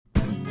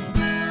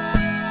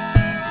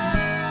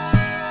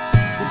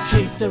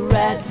the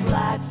red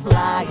flag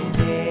flying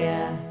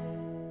here.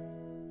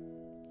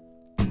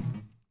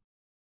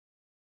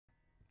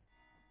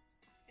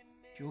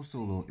 Joe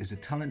Solo is a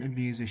talented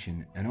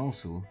musician and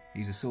also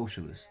he's a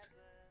socialist.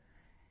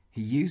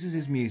 He uses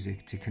his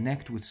music to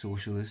connect with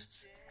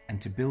socialists and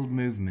to build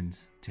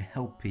movements to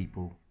help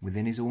people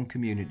within his own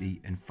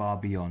community and far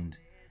beyond.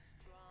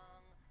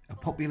 A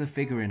popular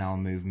figure in our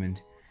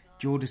movement,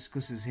 Joe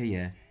discusses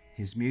here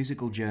his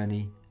musical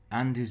journey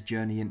and his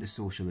journey into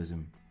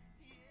socialism.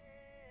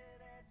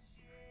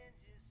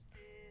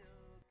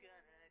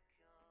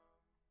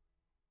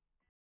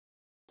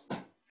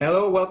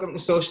 Hello, welcome to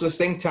Socialist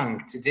Think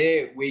Tank.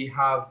 Today we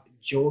have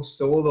Joe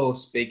Solo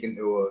speaking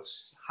to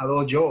us.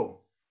 Hello,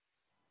 Joe.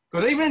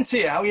 Good evening to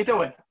you. How are you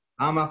doing?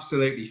 I'm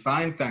absolutely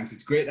fine, thanks.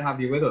 It's great to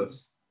have you with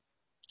us.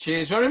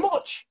 Cheers very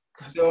much.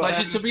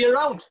 Pleasure to be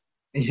around.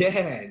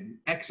 Yeah,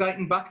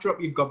 exciting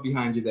backdrop you've got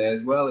behind you there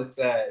as well.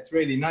 It's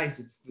really nice.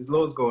 There's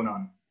loads going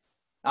on.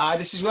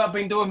 This is where I've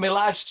been doing my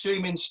live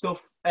streaming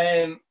stuff.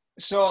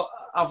 So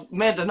I've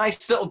made a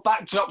nice little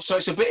backdrop, so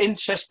it's a bit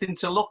interesting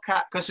to look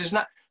at because there's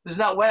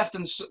not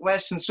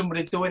worse than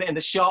somebody doing it in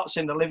the shorts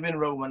in the living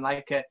room and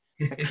like a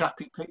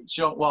crappy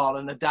picture on wall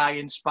and a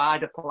dying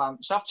spider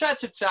plant. So I've tried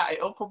to tie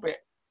it up a bit.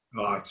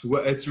 Oh,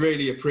 it's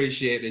really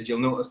appreciated. You'll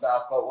notice that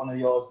I've got one of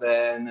yours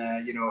there, and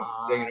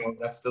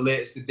that's the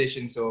latest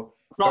edition. So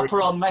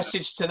proper on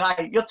message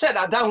tonight. You'll take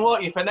that down,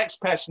 won't you, for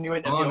next person you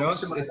interview? Oh no,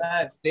 it's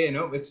staying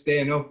up. It's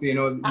staying up. You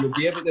know, you'll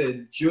be able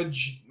to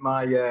judge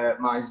my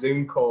my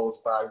Zoom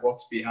calls by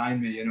what's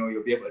behind me. You know,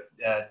 you'll be able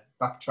to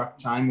backtrack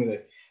time with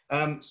it.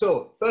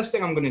 So first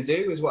thing I'm going to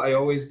do is what I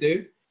always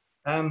do.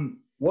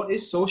 What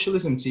is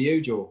socialism to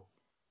you, Joe?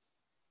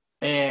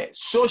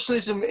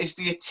 Socialism is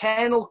the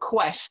eternal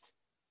quest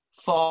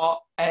for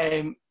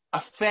a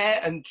fair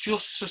and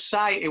just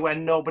society where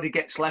nobody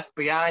gets left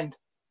behind,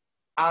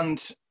 and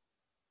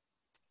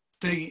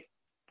the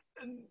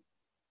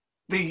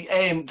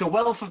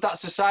wealth of that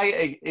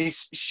society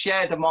is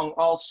shared among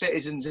all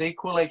citizens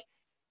equally,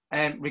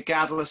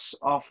 regardless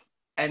of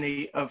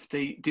any of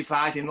the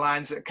dividing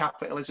lines that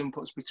capitalism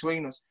puts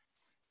between us.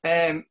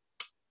 I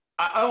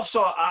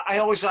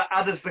always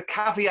add as the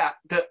caveat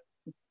that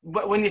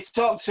when you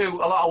talk to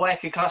a lot of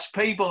working class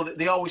people,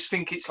 they always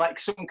think it's like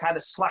some kind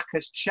of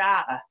slacker's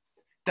charter,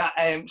 that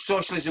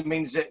socialism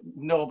means that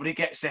nobody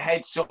gets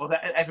ahead so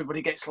that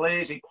everybody gets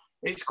lazy.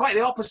 It's quite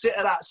the opposite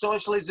of that.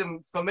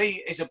 Socialism for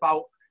me is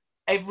about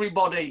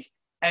everybody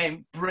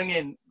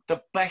bringing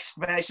the best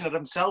version of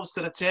themselves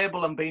to the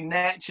table and being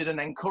nurtured and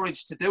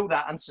encouraged to do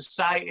that, and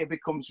society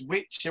becomes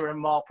richer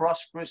and more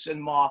prosperous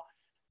and more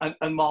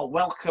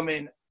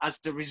welcoming as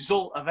the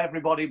result of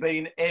everybody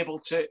being able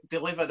to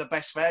deliver the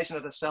best version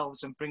of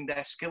themselves and bring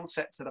their skill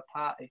set to the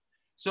party.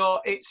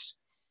 So it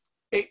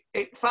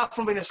far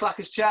from being a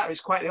slacker's charter, it's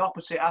quite the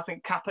opposite. I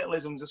think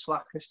capitalism's a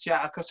slacker's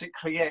charter because it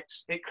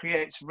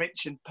creates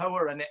rich and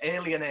power and it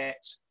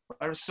alienates,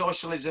 whereas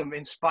socialism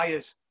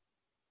inspires.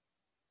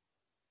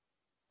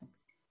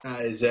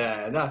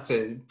 That's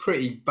a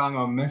pretty bang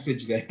on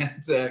message there.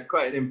 It's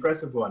quite an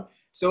impressive one.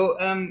 So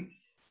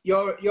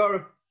you're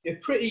a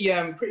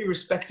pretty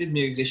respected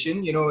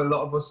musician. You know, a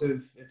lot of us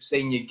have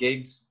seen your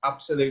gigs,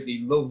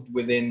 absolutely loved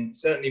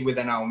certainly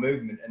within our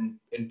movement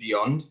and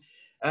beyond.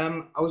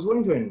 I was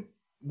wondering,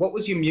 what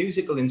was your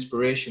musical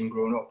inspiration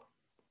growing up?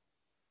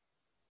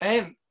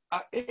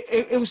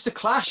 It was The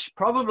Clash,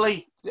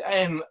 probably.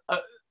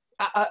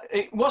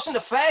 It wasn't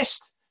the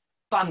first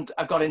band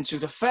I got into.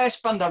 The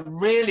first band I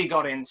really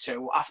got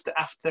into after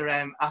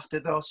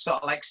those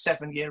sort of like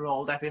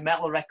 7-year-old heavy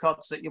metal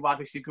records that you had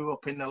if you grew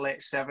up in the late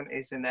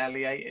 70s and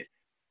early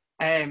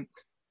 80s.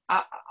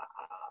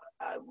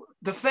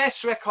 The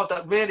first record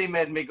that really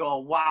made me go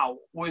wow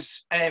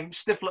was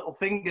Stiff Little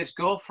Fingers,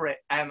 Go For It.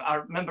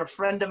 I remember a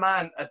friend of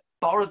mine had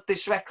borrowed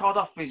this record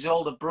off his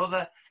older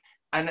brother,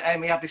 and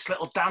he had this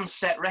little dance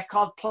set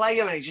record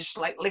player, and he just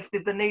like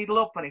lifted the needle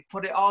up and he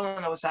put it on,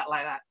 and I was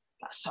like that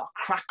sort of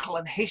crackle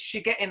and hiss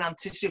you get in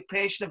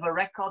anticipation of a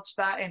record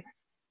starting.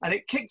 And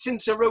it kicked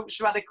into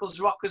Roots, Radicals,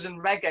 Rockers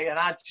and Reggae, and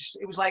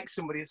it was like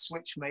somebody had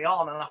switched me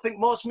on. And I think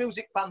most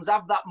music fans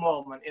have that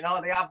moment, you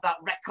know, they have that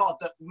record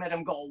that made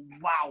them go,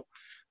 wow.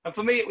 And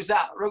for me, it was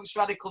that, Roots,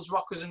 Radicals,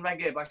 Rockers and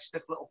Reggae by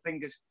Stiff Little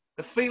Fingers.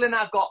 The feeling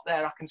I got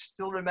there, I can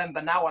still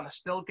remember now, and I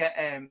still get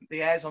the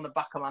hairs on the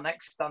back of my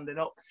neck standing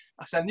up.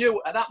 As I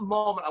knew, at that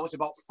moment, I was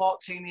about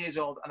 14 years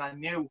old, and I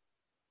knew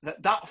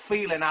that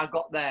feeling I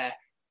got there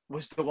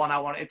was the one I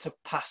wanted to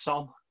pass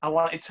on. I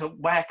wanted to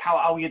work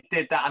out how you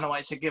did that, and I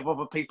wanted to give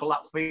other people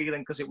that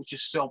feeling because it was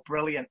just so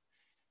brilliant.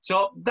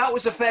 So that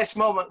was the first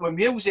moment with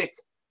music.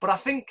 But I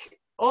think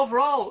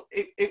overall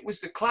it was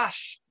The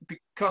Clash,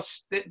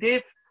 because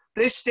they've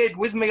stayed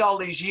with me all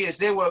these years.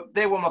 They were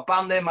my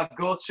band. They're my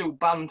go-to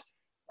band.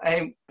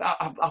 I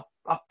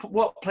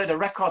played the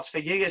records for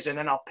years, and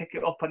then I'll pick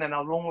it up and then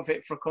I'll run with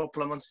it for a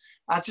couple of months.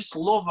 I just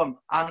love them,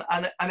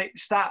 and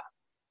it's that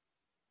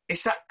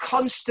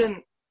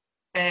constant.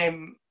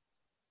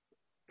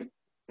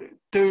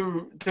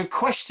 They're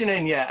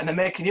questioning you, and they're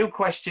making you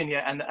question you,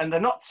 and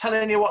they're not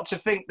telling you what to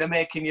think, they're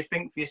making you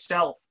think for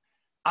yourself.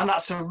 and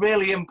that's a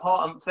really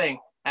important thing.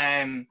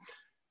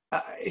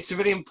 It's a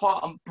really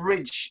important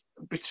bridge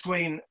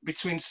between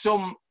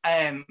some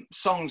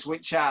songs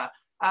which are,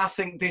 I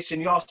think this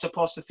and you're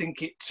supposed to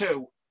think it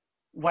too,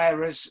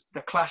 whereas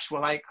the Clash were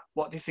like,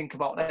 what do you think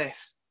about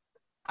this?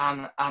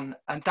 And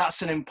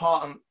that's an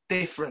important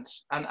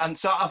difference. And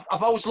so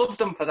I've always loved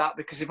them for that,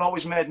 because they've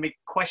always made me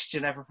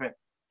question everything.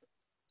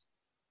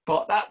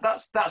 But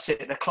that's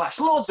it, the Clash.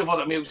 Loads of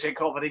other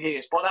music over the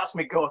years, but that's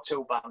my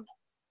go-to band.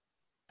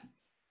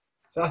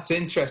 So that's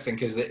interesting,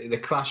 because the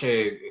Clash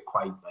are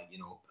quite, like, you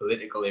know,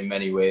 political in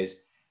many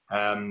ways.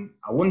 I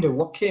wonder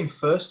what came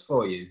first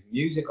for you,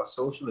 music or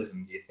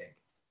socialism, do you think?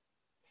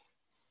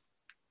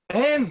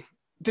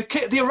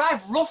 They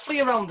arrived roughly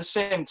around the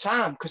same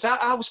time, because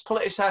I was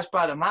politicised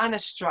by the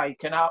miners'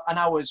 strike, and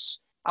I was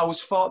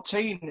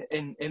 14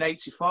 in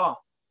 '84.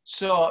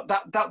 So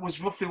that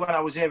was roughly when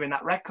I was hearing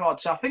that record.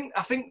 So I think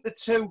the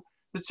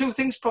two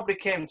things probably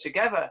came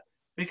together,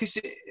 because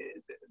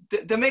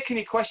they're making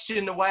you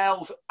question the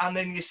world, and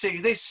then you see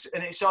this,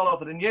 and it's all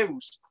over the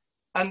news.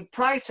 And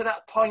prior to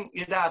that point,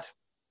 you'd had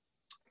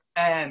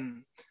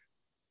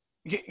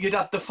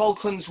the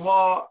Falklands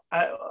War,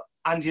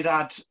 and you'd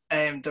had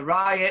the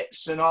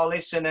riots and all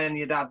this, and then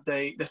you'd had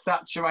the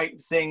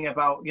Thatcherite thing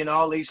about, you know,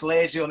 all these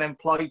lazy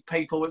unemployed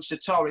people, which the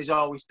Tories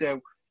always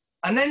do.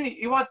 And then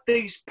you had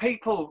these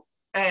people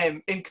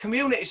in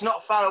communities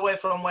not far away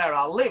from where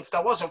I lived. I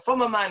wasn't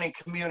from a mining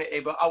community,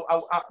 but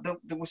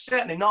there were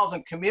certainly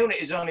northern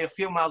communities only a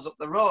few miles up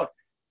the road.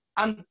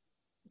 And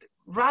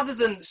rather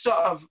than sort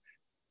of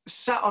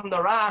sat on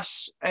their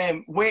ass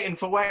waiting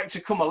for work to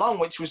come along,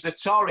 which was the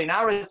Tory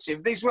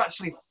narrative, these were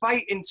actually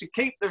fighting to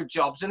keep their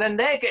jobs, and then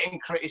they're getting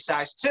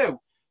criticised too.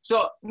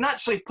 So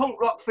naturally,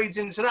 punk rock feeds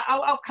into that.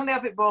 How can they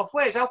have it both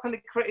ways? How can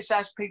they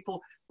criticise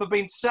people for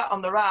being sat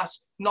on their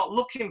ass, not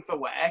looking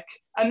for work,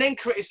 and then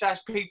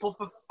criticise people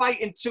for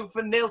fighting tooth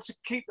and nail to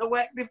keep the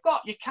work they've got?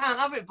 You can't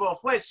have it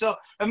both ways. So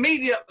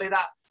immediately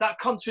that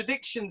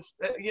contradictions,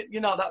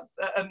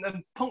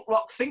 and punk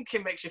rock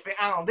thinking makes you think,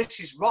 hang on, this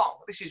is wrong.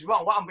 This is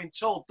wrong. What I'm being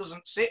told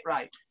doesn't sit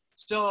right.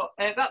 So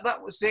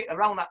that was it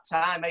around that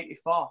time,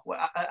 '84.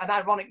 An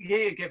ironic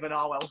year given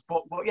Orwell's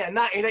book, but yeah,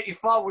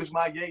 1984 was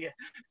my year.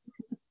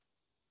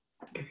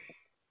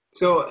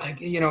 So,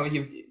 you know,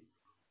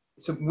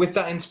 so with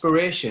that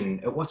inspiration,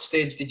 at what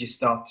stage did you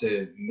start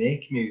to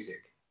make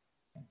music?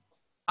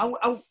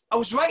 I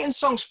was writing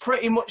songs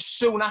pretty much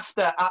soon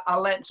after I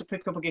learnt to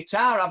pick up a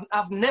guitar.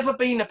 I've never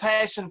been a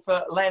person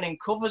for learning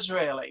covers,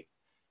 really.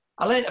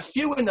 I learnt a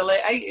few in the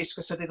late 80s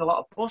because I did a lot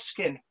of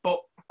busking, but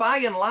by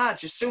and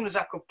large, as soon as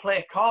I could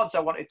play chords,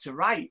 I wanted to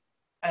write.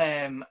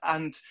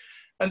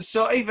 And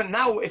so even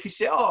now, if you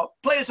say, oh,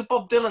 play us a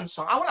Bob Dylan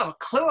song, I won't have a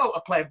clue how to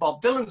play a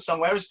Bob Dylan song,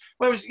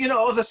 whereas you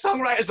know, other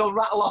songwriters will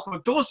rattle off a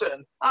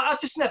dozen. I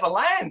just never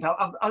learned.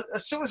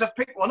 As soon as I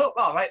pick one up,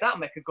 oh, right, that'll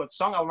make a good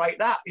song, I'll write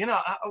that. You know,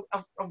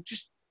 I'm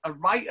just a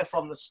writer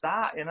from the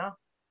start, you know.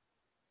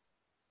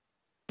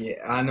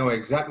 Yeah, I know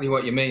exactly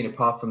what you mean,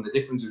 apart from the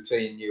difference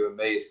between you and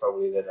me is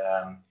probably that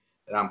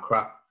I'm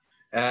crap.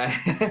 I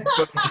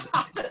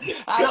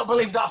don't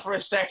believe that for a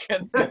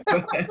second.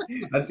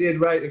 I did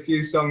write a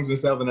few songs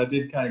myself, and I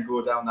did kind of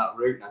go down that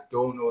route. And I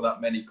don't know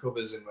that many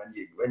covers. And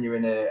when you're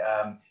in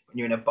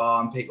a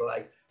bar and people are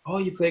like, "Oh,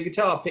 you play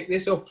guitar? Pick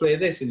this up, play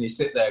this," and you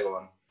sit there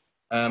going,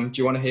 "Do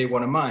you want to hear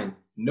one of mine?"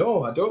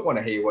 No, I don't want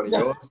to hear one of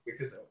yours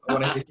because I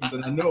want to hear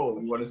something I know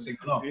and want to sing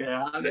along.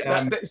 Yeah,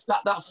 it's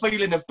that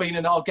feeling of being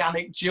an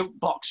organic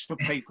jukebox for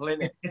people,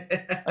 isn't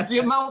it? And the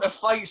amount of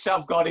fights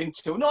I've got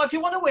into. No, if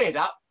you want to hear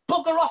that,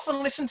 bugger off and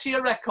listen to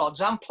your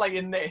records. I'm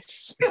playing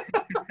this.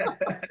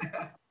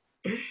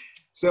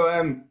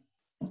 So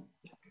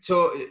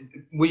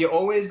were you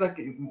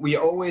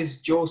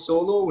always Joe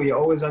Solo? Were you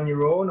always on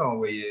your own, or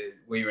were you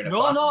in a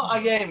band? No.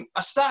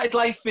 I started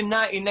life in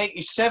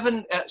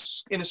 1987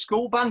 in a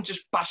school band,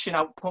 just bashing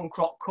out punk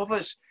rock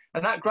covers,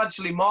 and that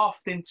gradually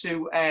morphed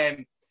into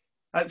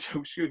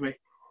excuse me,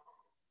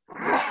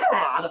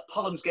 the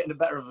pollen's getting the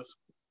better of us.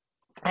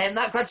 And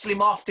that gradually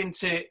morphed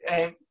into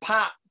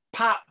part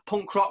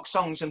punk rock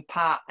songs and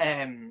part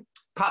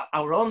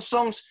our own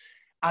songs,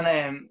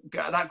 and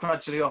that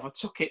gradually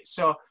overtook it.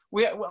 So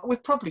we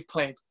probably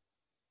played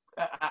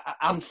a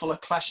handful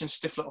of Clash and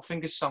Stiff Little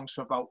Fingers songs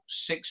for about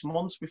 6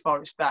 months before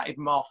it started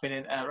morphing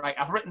into right,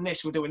 I've written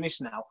this, we're doing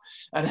this now,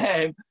 and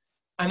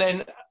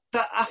then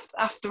that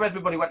after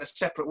everybody went to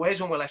separate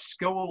ways when we left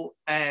school,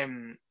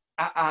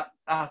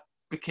 I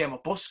became a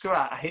busker.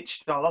 I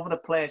hitched all over the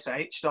place. I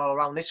hitched all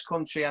around this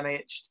country, and I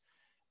hitched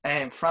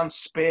France,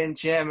 Spain,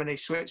 Germany,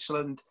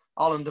 Switzerland,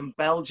 Holland and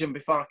Belgium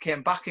before I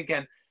came back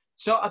again.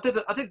 So I did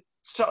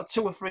sort of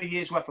 2 or 3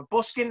 years worth of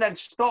busking, then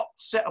stopped,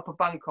 set up a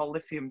band called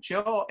Lithium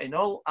Joe in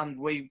Hull, and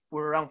we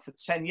were around for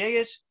 10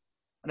 years.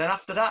 And then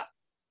after that,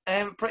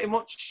 pretty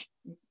much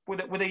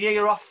with a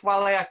year off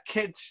while I had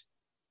kids,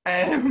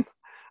 I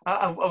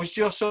was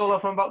Joe Solo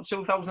from about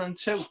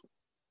 2002.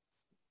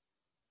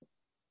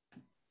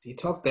 You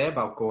talked there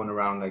about going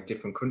around like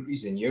different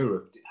countries in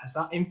Europe. Has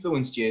that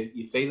influenced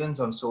your feelings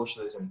on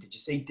socialism? Did you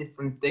see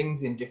different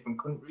things in different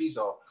countries,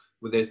 or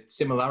were there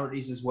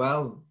similarities as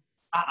well?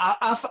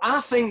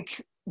 I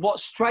think what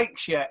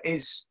strikes you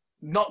is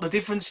not the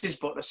differences,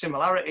 but the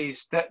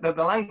similarities. That the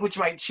language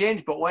might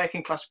change, but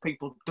working class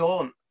people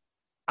don't.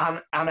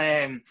 And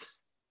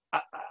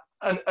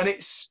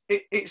it's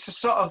a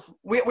sort of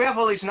we have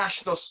all these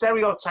national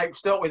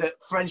stereotypes, don't we?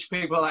 That French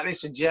people are like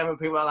this, and German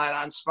people are like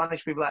that, and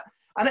Spanish people are like.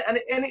 And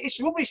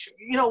it's rubbish.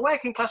 You know,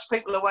 working class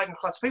people are working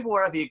class people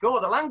wherever you go.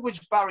 The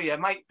language barrier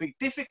might be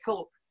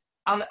difficult,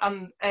 but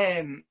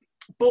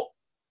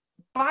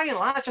by and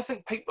large, I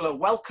think people are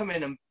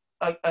welcoming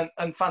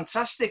and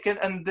fantastic.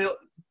 And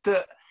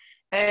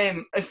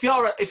if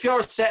you're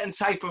a certain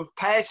type of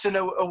person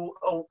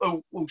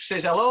who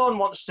says hello and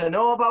wants to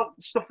know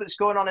about stuff that's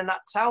going on in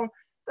that town,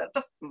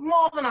 they're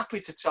more than happy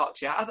to talk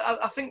to you.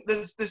 I think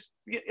there's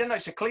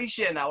it's a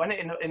cliche now, isn't it,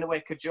 in the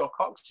wake of Joe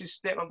Cox's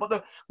statement,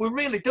 but we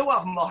really do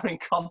have more in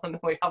common than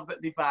we have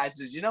that divides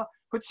us, you know,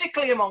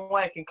 particularly among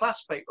working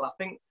class people. I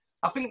think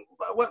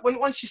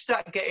once you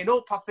start getting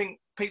up, I think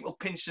people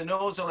pinch the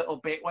nose a little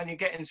bit when you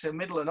get into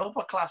middle and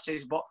upper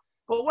classes, but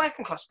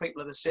working class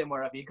people are the same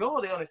wherever you go.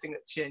 The only thing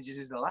that changes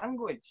is the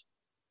language.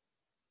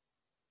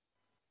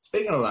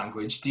 Speaking of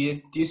language, do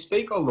you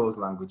speak all those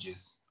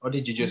languages, or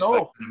did you just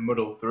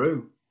muddle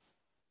through?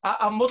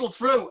 I muddle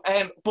through,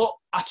 but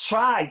I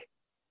try,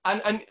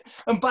 and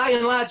by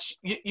and large,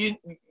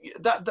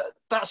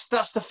 that's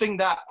the thing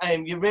that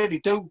you really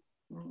do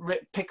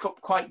pick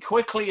up quite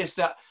quickly, is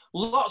that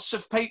lots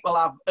of people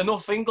have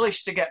enough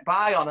English to get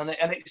by on, and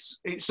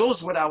it's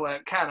us with our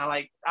kind of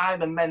like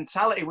island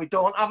mentality. We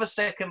don't have a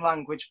second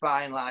language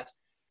by and large,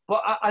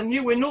 but I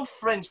knew enough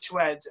French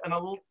words and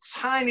a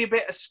tiny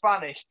bit of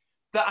Spanish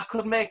that I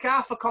could make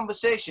half a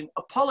conversation,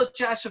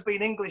 apologise for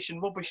being English and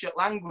rubbish at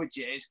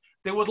languages,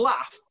 they would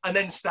laugh and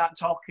then start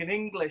talking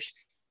English.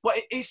 But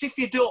it's if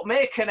you don't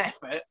make an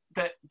effort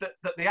that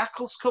the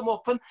hackles come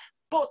up,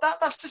 but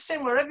that's the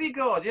same wherever you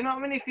go. Do you know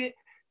what I mean?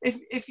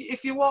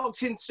 If you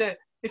walked into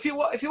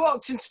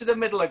the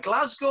middle of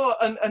Glasgow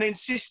and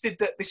insisted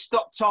that they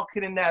stopped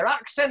talking in their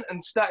accent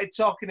and started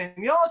talking in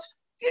yours,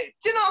 do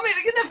you know what I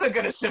mean? You're never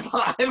going to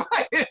survive.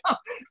 You know?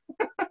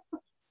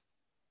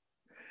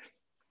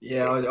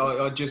 Yeah,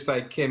 I just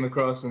like came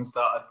across and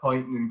started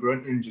pointing and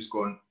grunting, just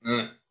going,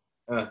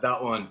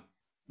 that one.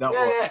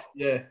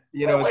 Yeah.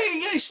 You know,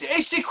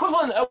 it's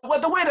equivalent.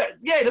 The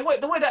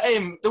way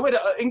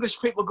that English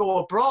people go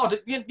abroad,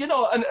 you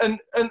know,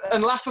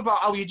 and laugh about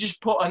how you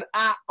just put an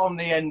 "at" on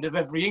the end of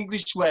every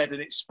English word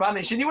and it's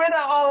Spanish, and you went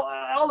out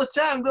all the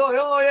time going,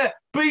 "Oh yeah,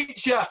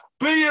 beacher,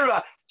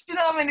 beera." You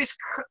know what I mean? This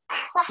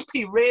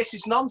crappy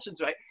racist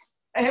nonsense, right?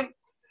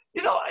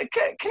 You know,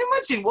 can you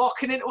imagine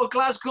walking into a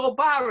Glasgow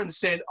bar and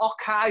saying,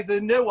 "Okay, the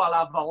new, I'll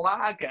have a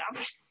lager."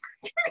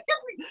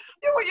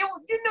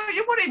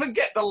 you wouldn't even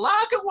get the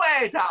lager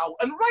word out,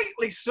 and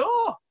rightly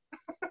so.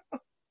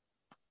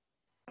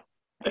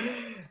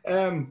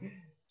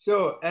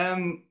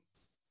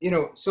 You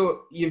know,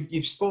 so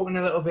you've spoken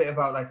a little bit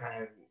about like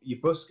kind of your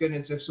busking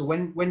and stuff. So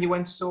when you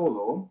went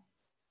solo,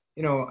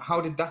 you know,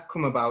 how did that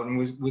come about? And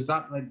was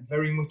that like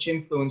very much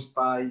influenced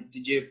by?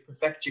 Did you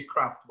perfect your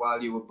craft while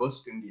you were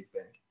busking, do you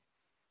think?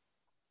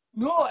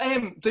 No,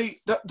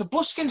 the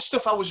busking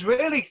stuff, I was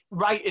really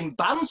writing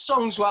band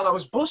songs while I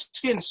was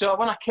busking. So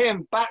when I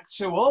came back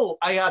to Hull,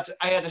 I had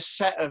a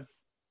set of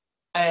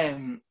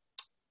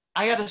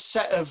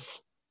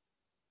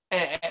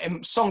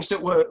songs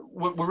that were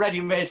ready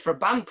made for a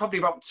band, probably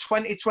about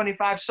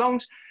 20-25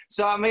 songs.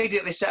 So I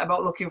immediately set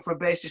about looking for a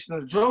bassist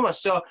and a drummer.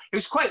 So it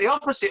was quite the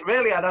opposite,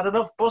 really. I'd had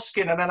enough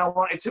busking and then I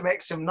wanted to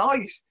make some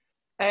noise.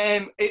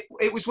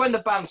 It was when the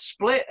band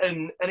split,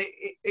 and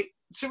it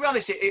to be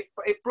honest, it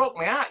broke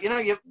my heart. You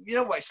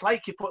know what it's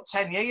like. You put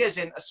 10 years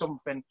into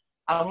something,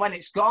 and when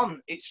it's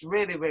gone, it's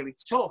really, really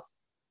tough,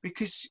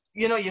 because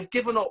you know you've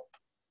given up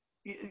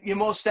your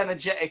most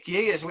energetic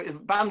years. The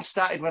band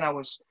started when I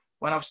was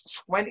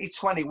 20,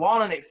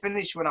 21, and it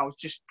finished when I was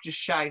just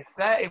shy of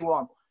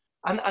 31.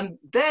 And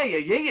there your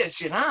years,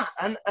 you know.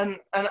 And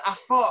I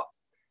thought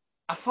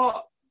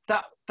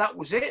that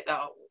was it.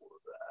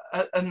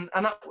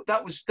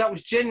 That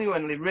was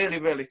genuinely really,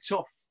 really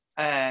tough.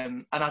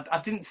 And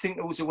I didn't think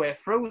there was a way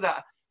through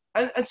that.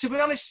 And to be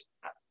honest,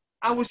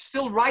 I was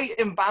still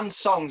writing band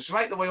songs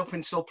right the way up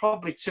until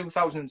probably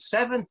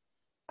 2007.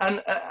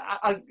 And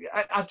I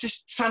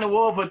just trying to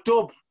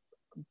overdub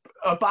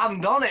a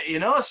band on it, you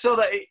know, so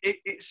that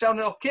it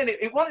sounded okay. And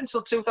it wasn't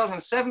until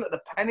 2007 that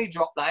the penny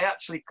dropped that I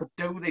actually could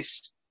do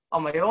this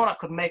on my own. I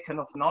could make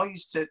enough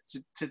noise to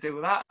do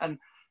that. And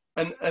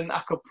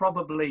I could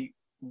probably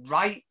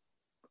write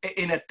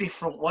in a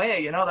different way,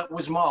 you know, that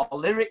was more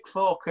lyric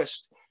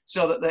focused,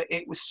 so that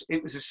it was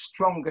a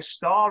stronger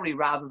story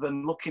rather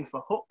than looking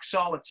for hooks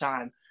all the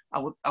time. I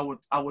would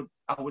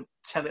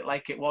tell it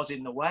like it was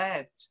in the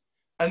words,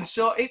 and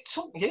so it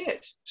took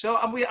years. So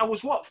I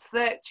was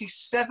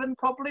 37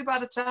 probably by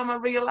the time I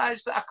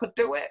realised that I could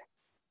do it.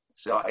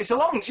 So it's a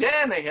long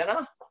journey, you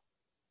know.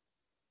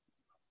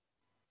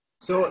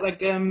 So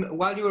like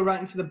while you were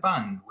writing for the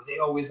band, were they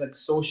always like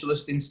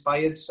socialist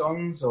inspired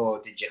songs, or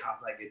did you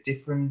have like a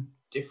different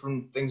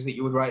things that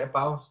you would write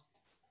about?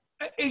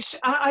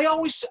 I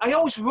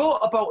always wrote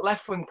about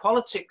left wing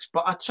politics,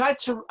 but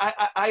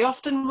I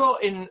often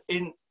wrote in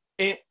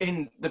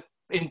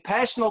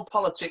personal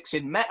politics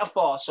in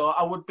metaphor. So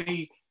I would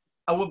be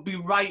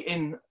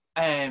writing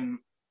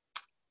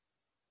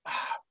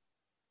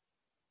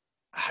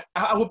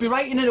I would be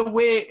writing in a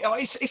way.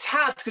 It's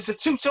hard because they're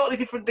two totally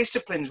different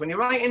disciplines. When you're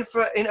writing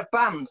in a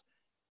band,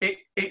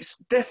 it's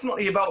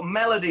definitely about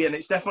melody, and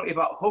it's definitely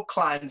about hook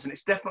lines, and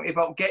it's definitely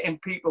about getting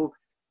people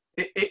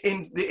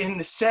in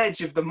the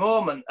surge of the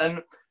moment,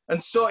 and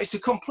so it's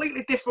a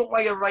completely different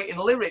way of writing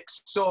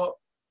lyrics. So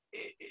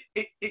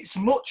it's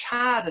much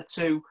harder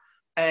to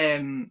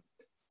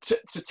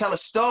tell a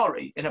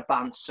story in a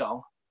band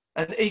song,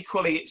 and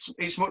equally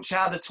it's much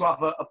harder to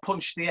have a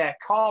punch the air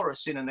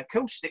chorus in an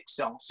acoustic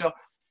song. So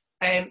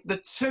the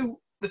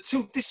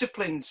two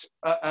disciplines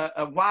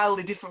are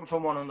wildly different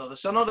from one another.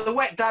 So no, they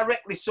weren't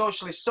directly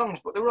socialist songs,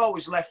 but they were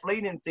always left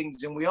leaning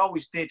things, and we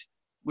always did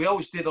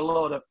a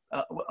lot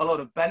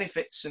of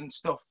benefits and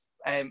stuff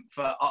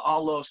for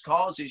all those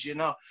causes, you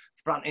know,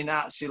 for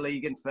Anti-Nazi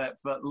League and for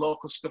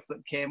local stuff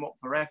that came up,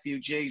 for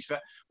refugees, for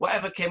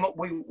whatever came up,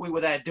 we were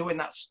there doing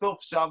that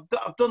stuff. So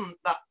I've done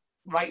that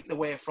right the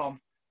way from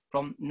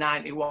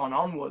 91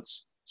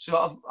 onwards.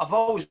 So I've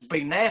always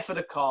been there for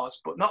the cause,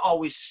 but not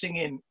always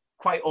singing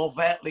quite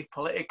overtly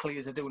politically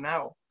as I do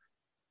now.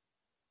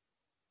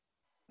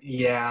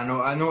 Yeah,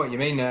 I know what you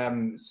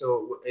mean.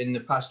 So in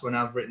the past, when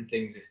I've written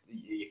things,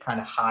 you kind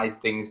of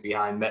hide things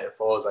behind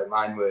metaphors. Like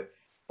mine were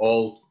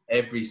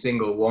every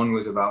single one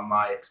was about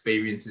my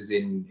experiences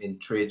in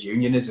trade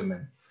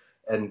unionism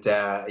and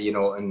you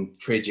know, and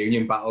trade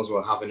union battles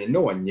were happening. And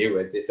no one knew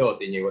it. They thought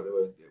they knew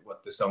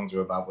what the songs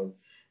were about, but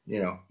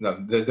you know,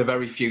 the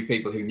very few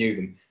people who knew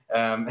them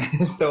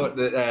thought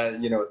that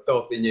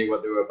they knew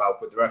what they were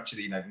about, but they're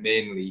actually like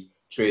mainly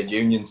trade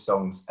union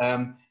songs.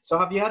 So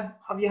have you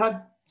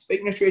had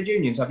speaking of trade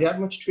unions, have you had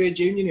much trade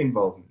union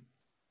involvement?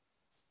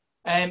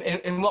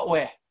 In what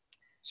way?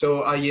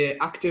 So are you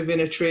active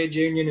in a trade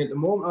union at the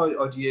moment,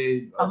 or do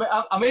you?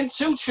 I'm in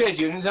two trade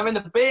unions. I'm in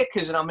the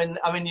Bakers and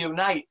I'm in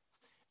Unite.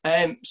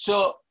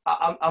 So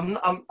I'm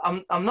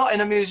not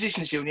in a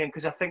musicians union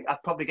because I think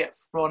I'd probably get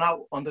thrown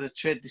out under the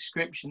Trade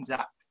Descriptions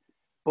Act.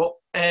 But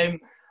I'm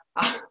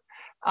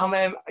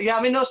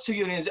in those two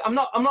unions. I'm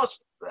not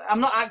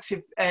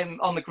active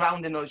on the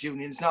ground in those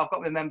unions. No, I've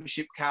got my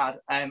membership card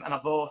and I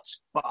vote,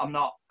 but I'm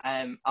not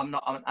an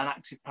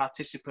active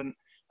participant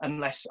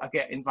unless I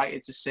get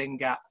invited to sing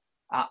at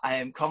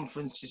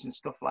conferences and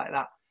stuff like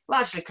that.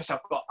 Largely because I've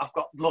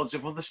got loads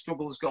of other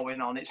struggles going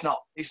on. It's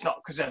not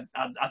because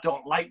I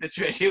don't like the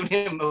trade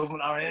union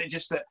movement or anything.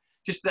 Just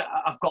that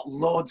I've got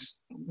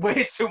loads,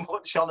 way too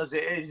much on as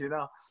it is, you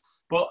know.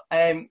 But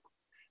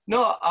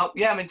no,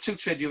 I'm in two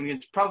trade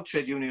unions. Proud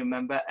trade union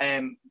member.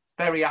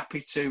 Very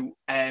happy to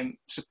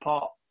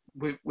support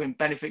with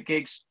benefit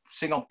gigs,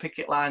 sing on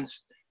picket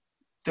lines,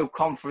 do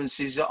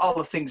conferences, all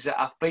the things that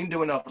I've been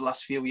doing over the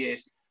last few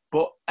years.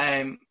 But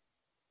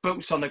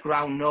boots on the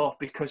ground, no,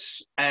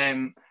 because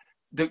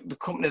the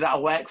company that I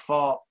work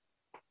for,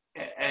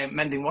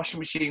 mending washing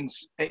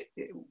machines,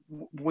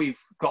 we've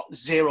got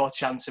zero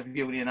chance of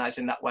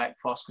unionising that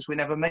workforce because we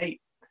never meet.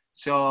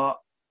 So,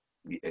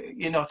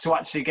 you know, to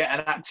actually get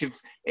an active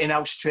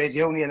in-house trade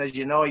union, as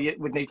you know,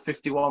 we'd need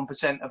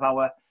 51% of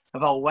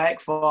our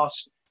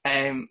workforce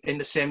in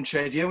the same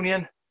trade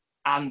union,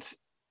 and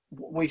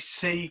we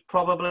see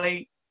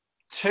probably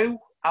 2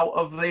 out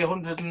of the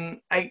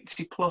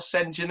 180 plus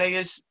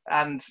engineers,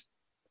 and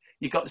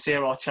you got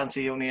zero chance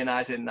of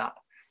unionising that.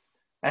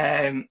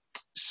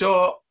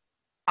 So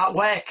at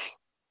work,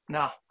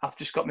 no, I've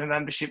just got my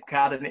membership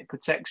card and it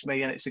protects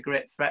me, and it's a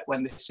great threat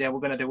when they say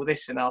we're going to do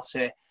this, and I'll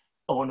say,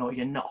 oh no,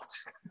 you're not.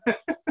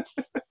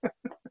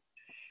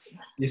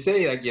 You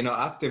say like you're not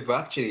active, but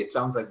actually it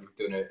sounds like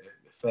you've done a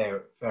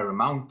fair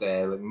amount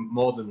there, like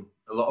more than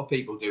a lot of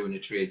people do in a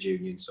trade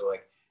union. So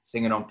like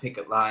singing on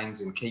picket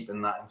lines and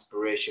keeping that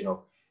inspiration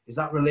up. Is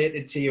that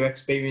related to your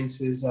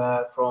experiences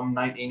from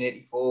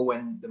 1984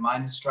 when the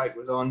miners' strike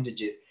was on? Did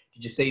you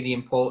see the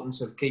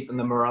importance of keeping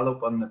the morale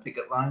up on the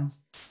picket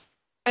lines?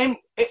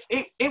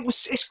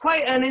 It's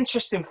quite an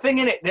interesting thing,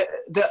 isn't it?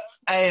 That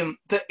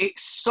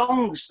it's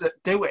songs that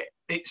do it.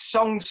 It's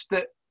songs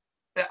that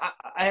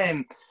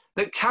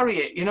carry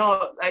it. You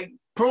know, like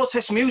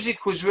protest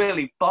music was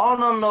really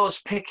born on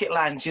those picket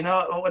lines. You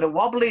know, with the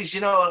Wobblies.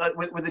 You know, like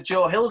with the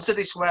Joe Hills of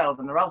this world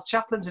and the Ralph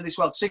Chaplins of this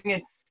world,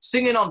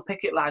 singing on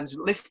picket lines,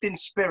 lifting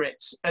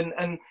spirits,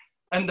 and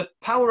the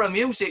power of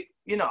music.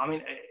 You know, I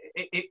mean,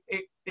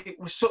 it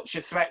was such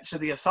a threat to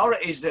the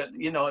authorities that,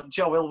 you know,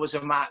 Joe Hill was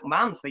a marked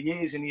man for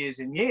years and years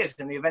and years,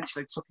 and they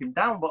eventually took him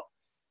down. But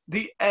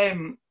the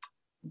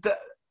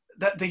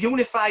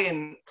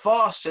unifying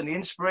force and the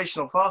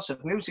inspirational force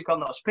of music on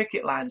those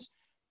picket lines,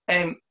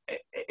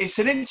 it's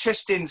an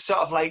interesting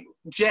sort of like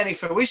journey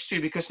through history,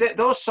 because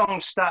those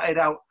songs started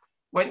out,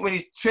 when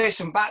you trace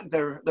them back,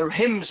 they're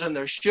hymns and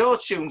they're show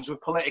tunes with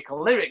political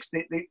lyrics.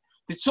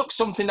 They took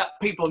something that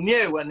people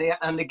knew and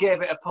they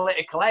gave it a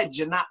political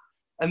edge, and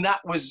and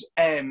that was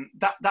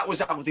that was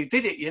how they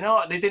did it. You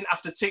know, they didn't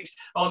have to teach.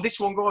 Oh, this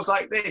one goes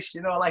like this.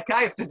 You know, like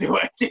I have to do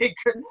it.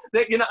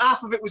 You know,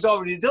 half of it was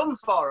already done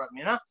for them.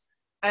 You know.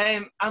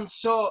 And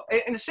so,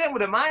 in the same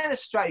with the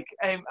miners' strike,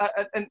 and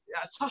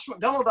Tosh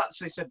McDonald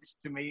actually said this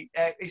to me.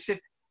 He said,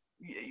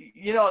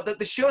 you know, that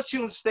the show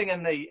tunes thing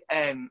and the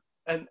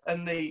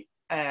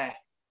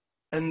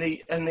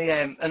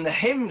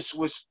hymns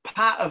was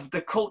part of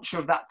the culture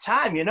of that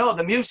time. You know,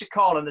 the music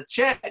hall and the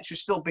church were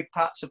still big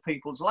parts of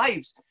people's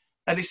lives.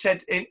 And he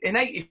said in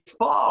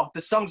 '84,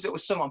 the songs that were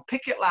sung on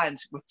picket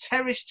lines were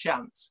terrorist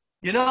chants.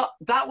 You know,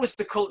 that was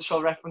the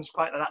cultural reference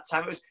point at that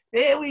time. It was,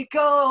 here we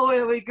go,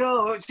 here we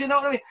go. Do you know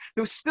what I mean?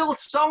 There was still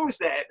songs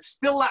there,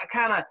 still that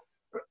kind of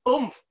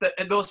oomph that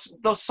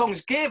those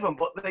songs gave them,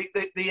 but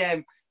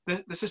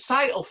the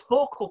societal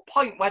focal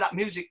point where that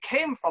music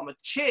came from had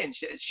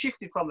changed. It had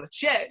shifted from the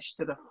church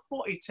to the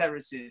footy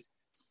terraces.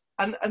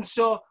 And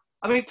so,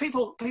 I mean,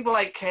 people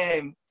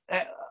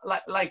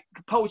like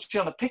poetry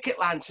on a picket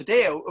line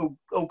today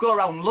who go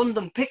around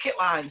London picket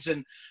lines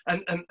and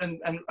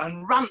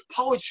rant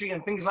poetry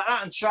and things like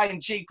that and try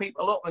and G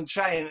people up and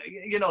try and,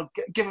 you know,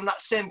 give them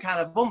that same kind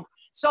of bump.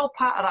 It's all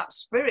part of that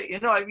spirit, you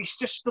know. If you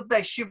just stood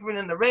there shivering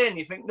in the rain,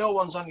 you think no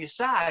one's on your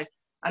side.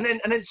 And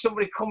then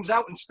somebody comes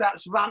out and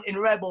starts ranting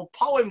rebel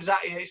poems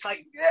at you. It's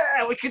like,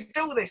 yeah, we could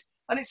do this.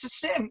 And it's the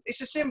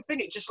same thing.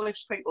 It just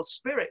lifts people's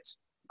spirits.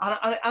 And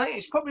I think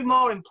it's probably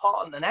more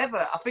important than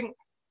ever. I think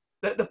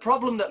that the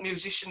problem that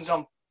musicians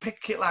on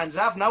picket lines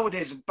have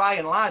nowadays, by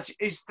and large,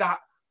 is that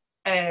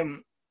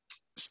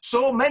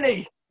so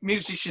many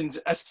musicians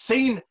are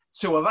seen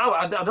to have,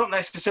 I don't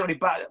necessarily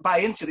buy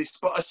into this,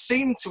 but are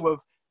seen to have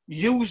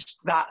used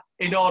that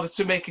in order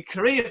to make a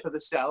career for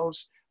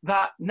themselves,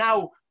 that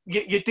now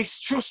you're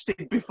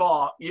distrusted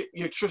before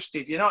you're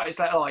trusted. You know, it's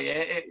like, oh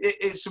yeah,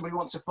 if somebody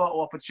wants a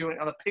photo opportunity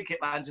on a picket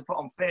line to put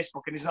on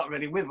Facebook and he's not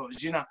really with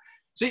us, you know.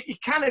 So you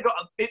kind of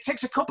got, it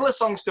takes a couple of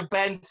songs to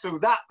bend through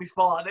that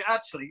before they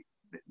actually,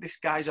 this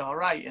guy's all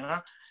right, you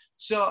know.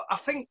 So I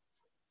think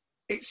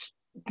it's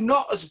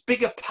not as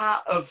big a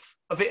part of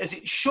it as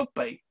it should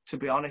be, to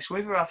be honest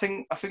with you. I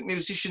think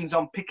musicians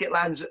on picket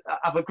lines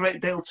have a great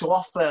deal to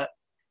offer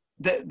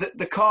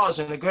the cause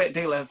and a great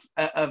deal of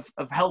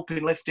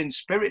helping lifting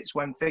spirits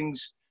when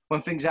things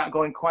aren't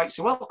going quite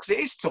so well, because it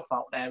is tough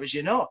out there, as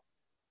you know.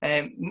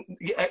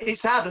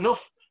 It's hard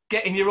enough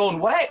getting your own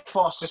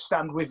workforce to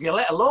stand with you,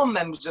 let alone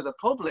members of the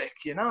public.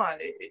 You know,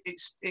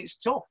 it's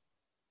tough.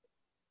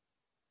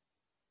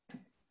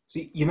 So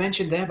you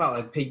mentioned there about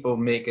like people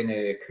making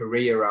a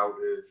career out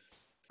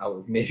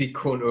of maybe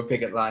going to a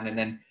picket line and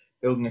then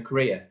building a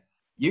career.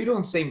 You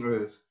don't seem to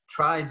have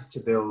tried to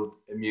build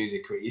a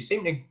music career. You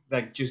seem to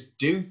like just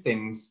do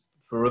things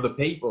for other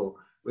people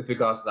with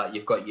regards to that.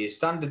 You've got your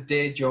standard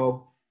day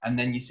job, and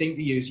then you seem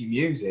to use your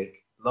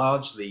music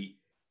largely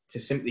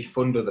to simply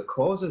fund other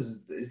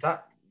causes. Is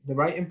that the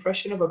right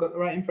impression? Have I got the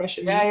right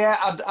impression? Yeah.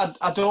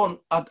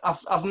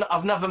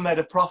 I've never made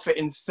a profit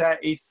in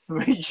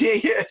 33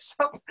 years.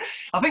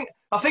 I think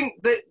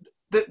that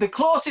the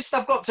closest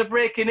I've got to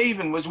breaking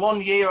even was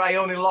 1 year I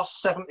only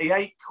lost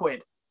 78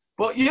 quid.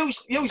 But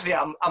usually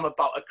I'm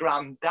about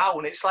 $1,000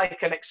 down. It's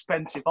like an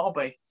expensive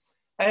hobby.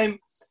 No,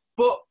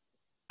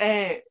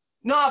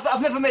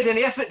 I've never made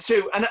any effort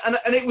to, and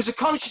it was a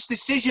conscious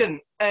decision.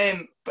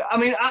 But I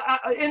mean,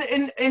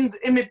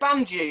 in my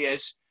band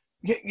years,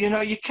 you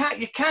know, you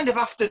kind of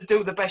have to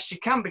do the best you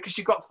can because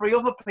you've got 3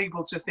 other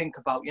people to think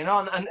about, you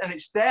know, and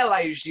it's their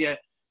lives you're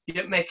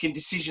making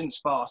decisions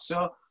for.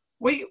 So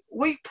we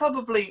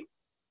probably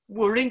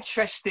were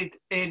interested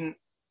in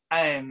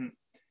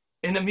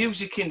the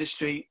music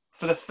industry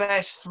for the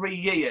first 3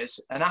 years,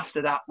 and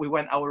after that we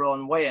went our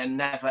own way and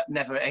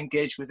never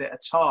engaged with it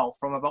at all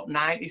from about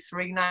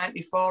 93,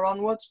 94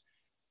 onwards.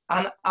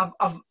 And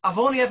I've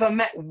only ever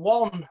met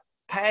one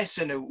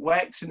person who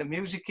works in the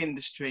music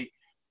industry,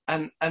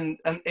 and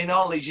in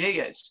all these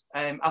years,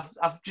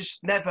 I've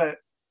just never,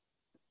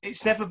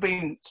 it's never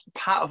been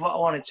part of what I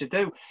wanted to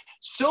do.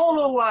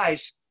 Solo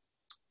wise,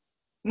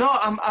 no,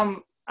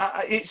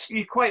 it's,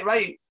 you're quite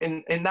right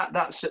in that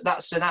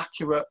that's an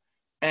accurate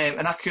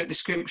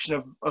description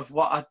of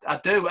what I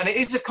do, and it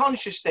is a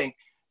conscious thing.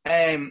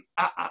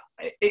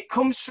 It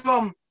comes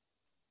from.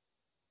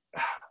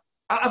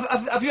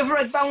 Have you ever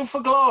read Bound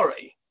for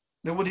Glory,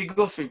 the Woody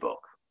Guthrie book?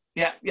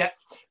 Yeah.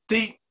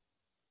 The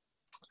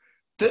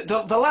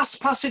last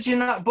passage in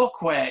that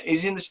book where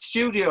he's in the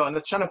studio and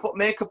they're trying to put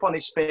makeup on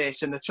his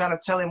face and they're trying to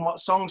tell him what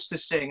songs to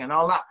sing and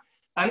all that,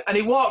 and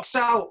he walks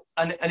out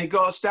and he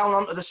goes down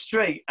onto the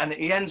street and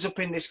he ends up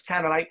in this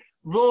kind of like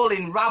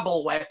rolling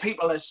rabble where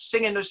people are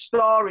singing their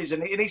stories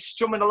and he's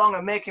strumming along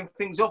and making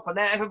things up, and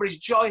then everybody's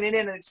joining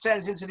in and it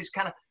turns into this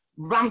kind of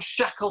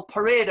ramshackle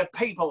parade of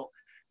people.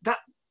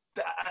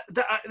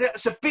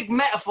 That's a big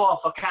metaphor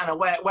for kind of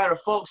where a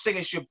folk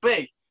singer should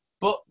be.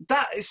 But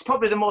that is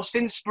probably the most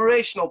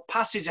inspirational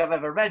passage I've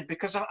ever read,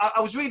 because I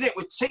was reading it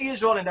with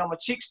tears rolling down my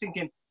cheeks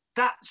thinking,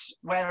 that's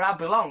where I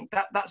belong.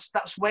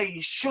 That's where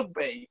you should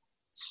be,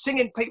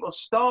 singing people's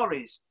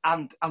stories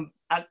and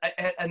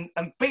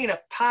being a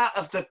part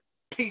of the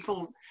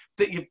people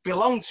that you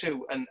belong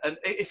to, and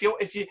if you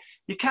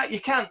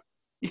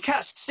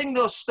can't sing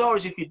those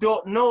stories if you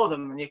don't know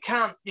them, and you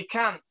can't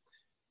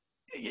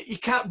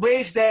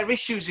raise their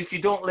issues if you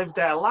don't live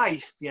their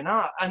life, you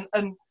know.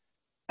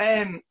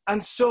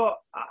 And so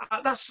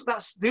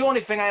that's the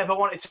only thing I ever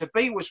wanted to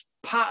be, was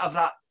part of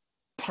that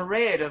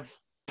parade of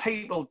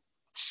people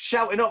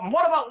shouting up, and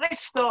what about this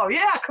story?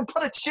 Yeah, I can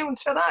put a tune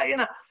to that, you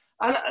know.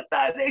 And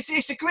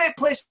it's a great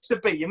place to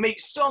be. You meet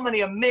so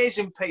many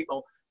amazing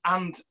people,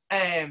 and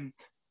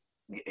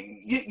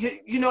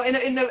you know,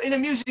 in the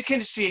music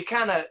industry, you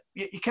kind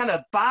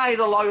of buy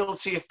the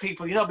loyalty of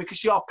people, you know,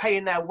 because you're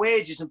paying their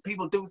wages, and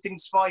people do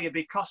things for you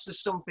because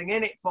there's something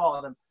in it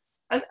for them.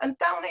 And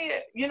down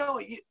here, you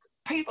know,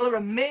 people are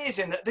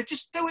amazing. They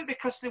just do it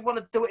because they want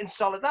to do it in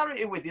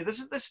solidarity with you.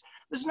 There's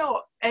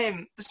no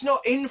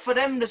in for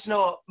them. There's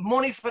no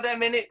money for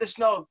them in it. There's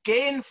no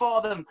gain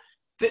for them.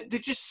 They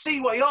just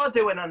see what you're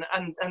doing, and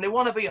they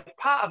want to be a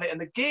part of it. And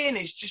the gain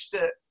is just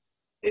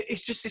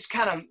this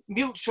kind of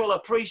mutual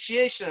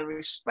appreciation and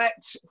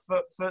respect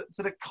for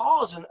the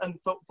cause, and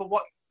for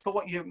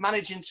what you're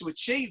managing to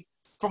achieve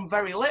from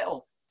very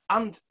little.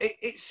 And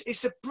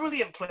it's a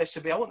brilliant place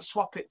to be. I wouldn't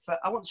swap it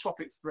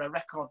for a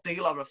record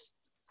deal or a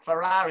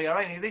Ferrari or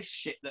any of this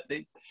shit that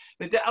they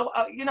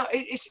you know.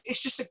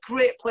 It's just a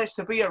great place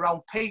to be,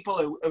 around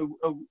people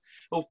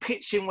who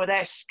pitch in with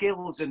their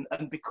skills and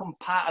become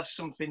part of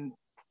something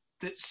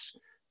that's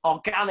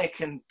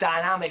organic and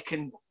dynamic,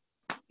 and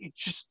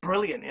it's just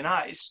brilliant, you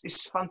know.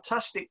 It's a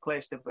fantastic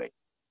place to be.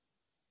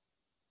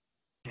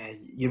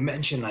 You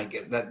mentioned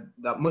like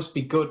that must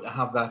be good to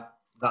have that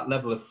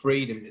level of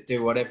freedom to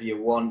do whatever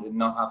you want and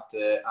not have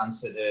to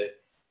answer to,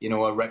 you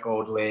know, a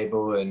record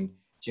label. And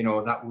you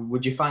know, that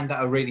would you find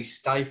that a really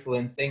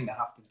stifling thing to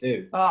have to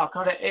do? Oh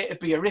God, it'd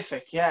be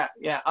horrific. Yeah.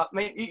 I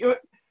mean,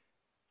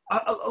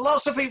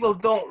 lots of people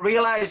don't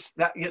realise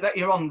that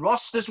you're on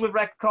rosters with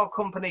record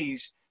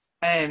companies,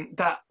 and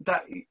that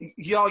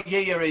your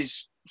year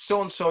is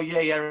so-and-so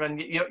year,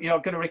 and you're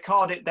going to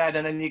record it then,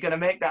 and then you're going to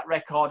make that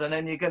record, and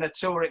then you're going to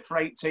tour it for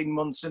 18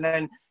 months, and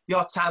then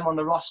your time on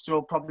the roster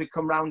will probably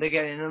come round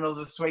again in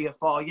another 3 or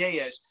 4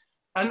 years.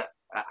 And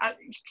I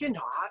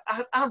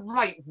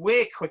write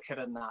way quicker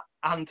than that.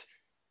 And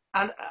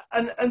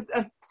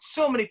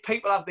so many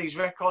people have these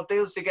record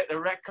deals. They get the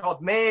record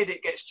made,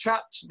 it gets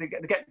trapped, they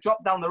get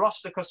dropped down the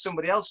roster because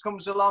somebody else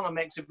comes along and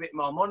makes a bit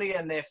more money,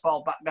 and they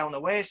fall back down the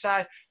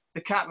wayside. They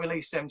can't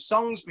release them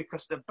songs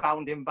because they're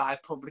bound in by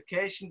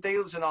publication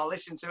deals and all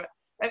this into it.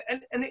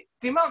 And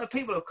the amount of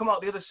people who come out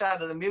the other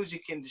side of the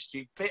music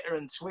industry bitter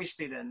and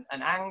twisted and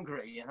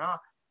angry, you know.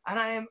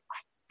 And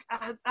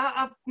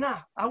I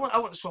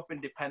wouldn't swap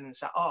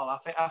independence at all. I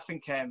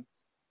think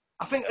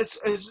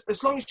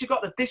as long as you've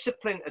got the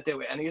discipline to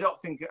do it, and you don't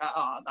think,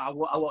 I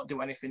won't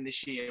do anything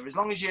this year. As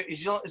long as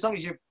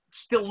you're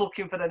still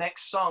looking for the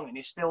next song, and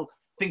you're still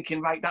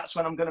thinking, right, that's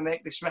when I'm going to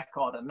make this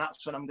record, and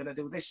that's when I'm going to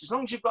do this. As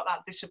long as you've got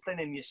that discipline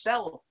in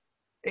yourself,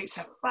 it's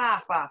a far,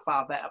 far,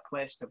 far better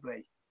place to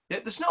be.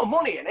 There's no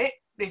money in it.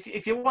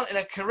 If you're wanting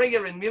a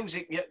career in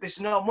music,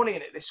 there's no money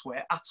in it this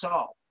way at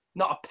all.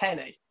 Not a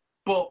penny.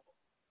 But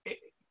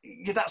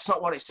that's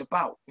not what it's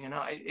about. You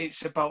know,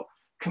 it's about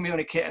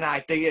communicating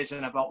ideas,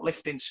 and about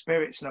lifting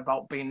spirits, and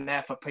about being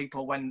there for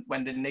people when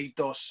they need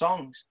those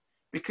songs.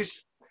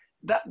 Because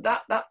that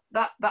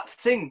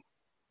thing,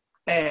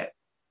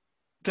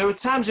 there are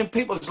times in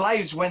people's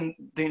lives when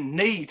they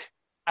need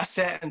a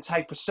certain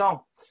type of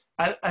song,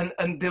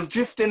 and they'll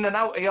drift in and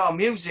out of your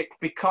music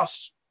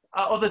because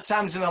at other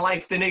times in their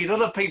life they need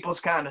other people's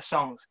kind of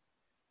songs.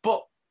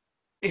 But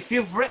if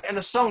you've written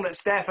a song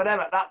that's there for them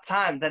at that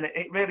time, then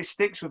it really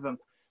sticks with them.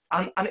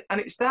 And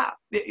it's that.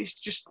 It's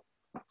just,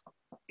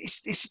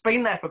 it's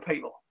been there for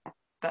people,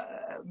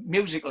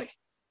 musically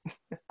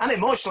and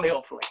emotionally,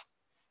 hopefully,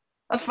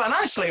 and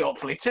financially,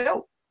 hopefully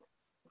too.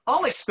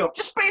 All this stuff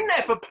just been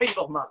there for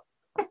people, man.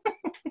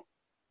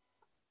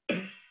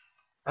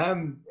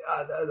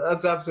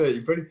 That's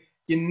absolutely brilliant.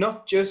 You're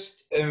not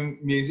just a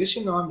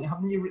musician,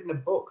 haven't you written a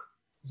book?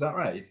 Is that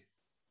right?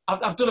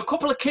 I've done a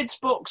couple of kids'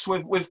 books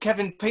with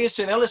Kevin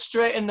Pearson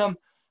illustrating them.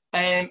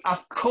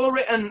 I've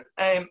co-written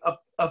a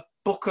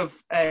book of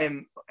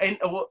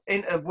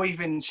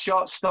interweaving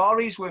short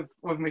stories with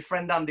my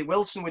friend Andy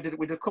Wilson. We did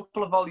a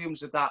couple of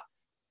volumes of that.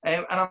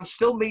 And I'm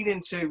still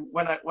meaning to,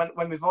 when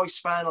my voice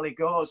finally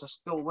goes, I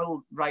still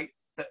will write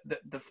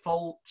the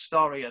full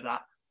story of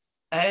that.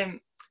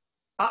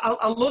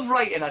 I love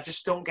writing. I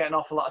just don't get an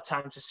awful lot of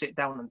time to sit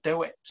down and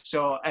do it.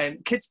 So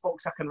kids'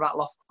 books I can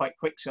rattle off quite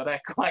quick, so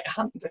they're quite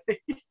handy.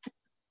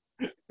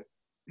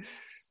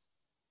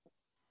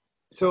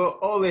 So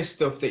all this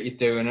stuff that you're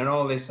doing, and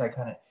all this like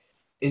kind of,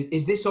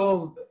 is this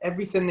all,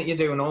 everything that you're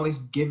doing, all this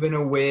giving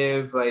away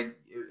of like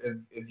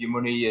of your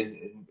money,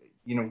 and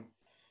you know,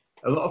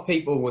 a lot of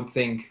people would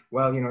think,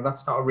 well, you know,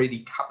 that's not a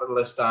really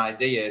capitalist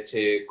idea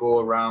to go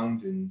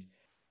around and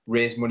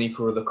raise money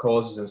for other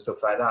causes and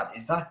stuff like that.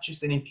 Is that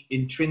just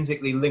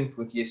intrinsically linked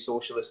with your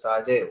socialist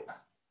ideals?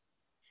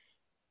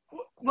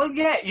 Well,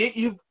 yeah,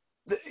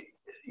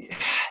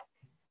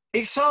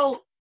 it's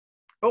all,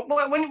 But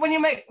when you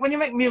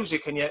make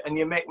music and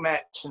you make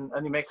merch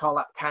and you make all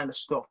that kind of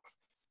stuff,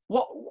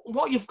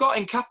 what you've got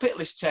in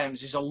capitalist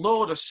terms is a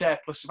load of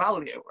surplus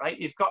value, right?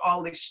 You've got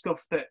all this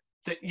stuff that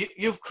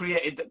you've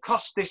created that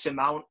costs this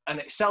amount and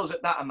it sells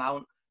at that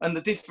amount, and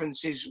the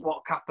difference is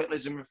what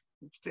capitalism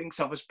thinks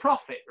of as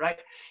profit, right?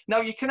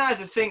 Now you can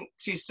either think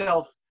to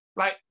yourself,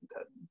 right,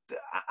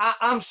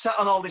 I'm sat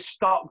on all this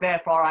stock,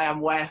 therefore I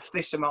am worth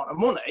this amount of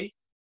money,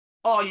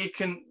 or you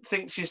can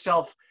think to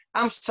yourself,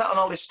 I'm sat on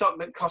all this stock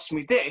that costs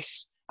me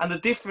this, and the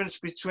difference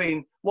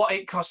between what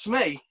it costs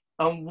me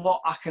and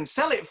what I can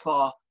sell it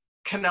for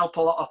can help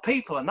a lot of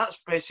people, and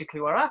that's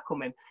basically where I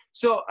come in.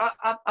 So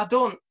I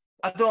don't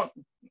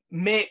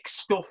make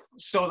stuff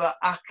so that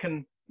I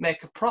can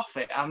make a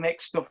profit. I make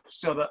stuff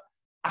so that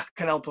I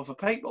can help other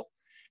people.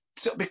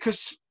 So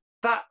because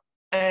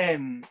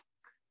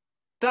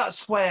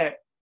that's where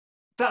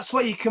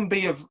you can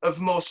be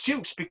of most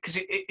use, because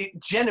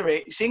it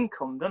generates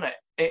income, doesn't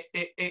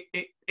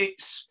it?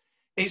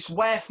 It's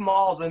worth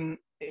more than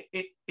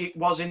it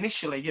was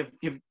initially.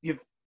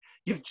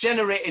 You've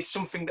generated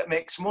something that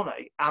makes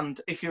money, and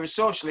if you're a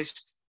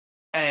socialist,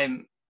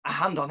 a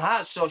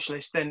hand-on-heart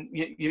socialist, then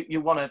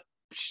you want to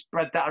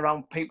spread that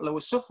around people who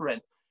are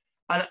suffering,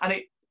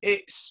 and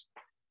it's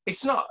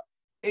not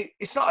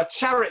a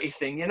charity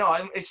thing, you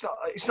know. It's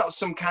not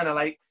some kind of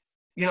like,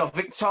 you know,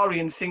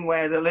 Victorian thing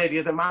where the lady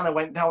of the manor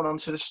went down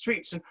onto the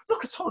streets and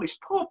look at all these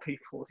poor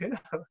people, you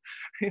know,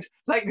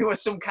 like they were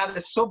some kind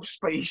of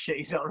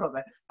subspecies or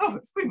other. Oh,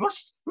 we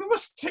must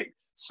take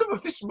some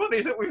of this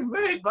money that we've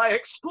made by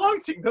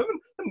exploiting them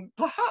and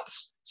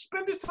perhaps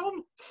spend it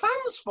on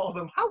fans for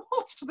them. How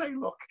hot they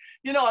look,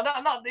 you know.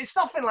 It's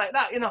nothing like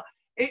that, you know.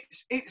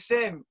 It's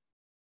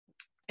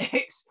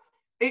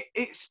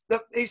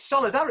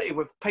solidarity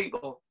with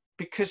people,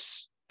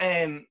 because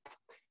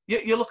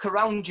you look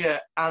around you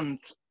and,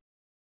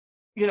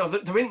 you know,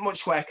 there isn't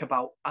much work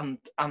about, and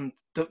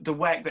the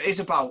work that is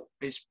about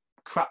is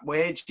crap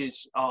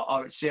wages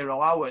or it's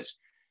 0 hours.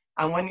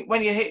 And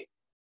when you hit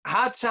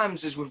hard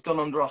times, as we've done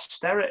under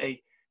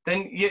austerity,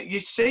 then you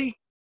see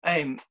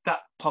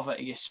that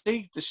poverty. You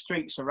see the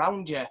streets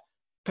around you,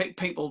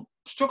 people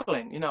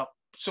struggling, you know.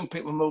 Some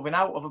people moving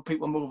out, other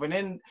people moving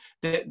in.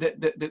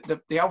 The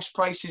house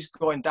prices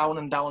going down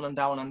and down and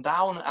down and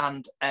down,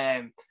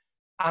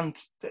 and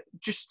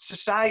just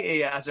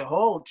society as a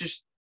whole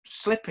just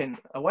slipping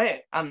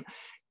away. And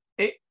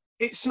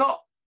it's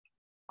not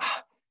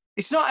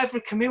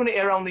every community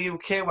around the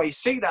UK where you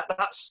see that.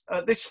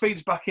 This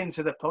feeds back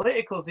into the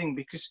political thing,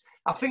 because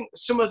I think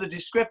some of the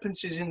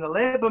discrepancies in the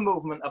Labour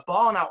movement are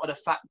born out of the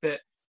fact that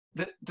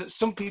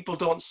some people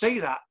don't see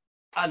that,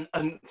 and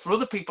for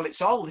other people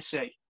it's all they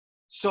see.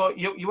 So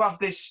you have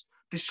this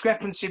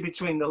discrepancy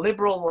between the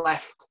liberal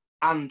left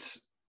and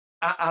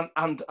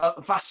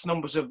vast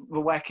numbers of the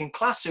working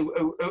class who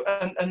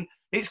and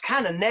it's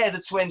kind of near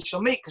the two ends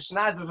shall meet, because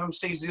neither of them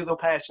sees the other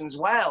person's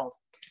world.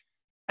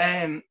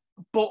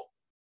 But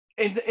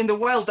in the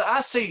world that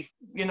I see,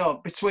 you know,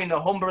 between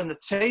the Humber and the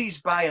Tees,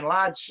 by and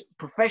large,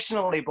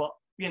 professionally, but,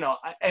 you know,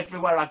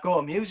 everywhere I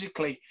go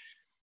musically,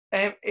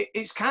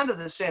 it's kind of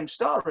the same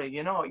story.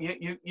 You know,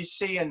 you're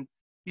seeing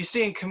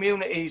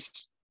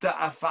communities that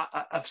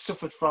have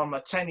suffered from a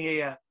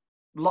 10-year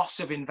loss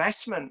of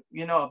investment,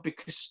 you know,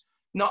 because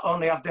not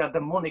only have they had the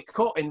money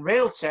cut in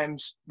real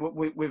terms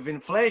with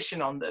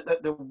inflation on,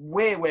 they're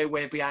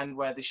way behind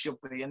where they should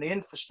be, and the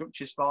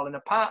infrastructure's falling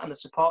apart and the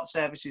support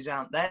services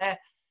aren't there.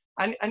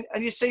 And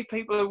you see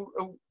people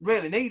who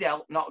really need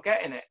help not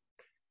getting it.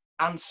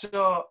 And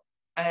so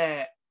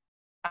I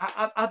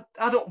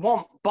don't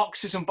want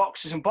boxes and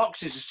boxes and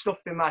boxes of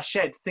stuff in my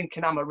shed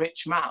thinking I'm a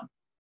rich man,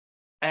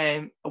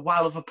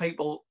 while other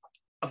people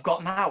have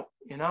gotten out,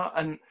 you know.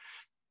 And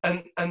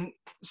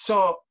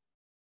so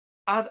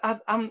my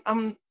dad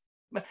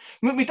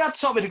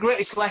taught me the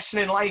greatest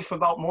lesson in life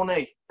about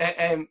money.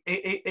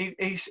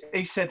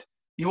 He said,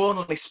 you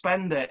only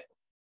spend it.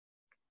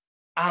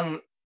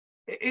 And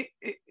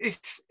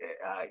it's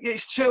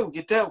true,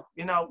 you do.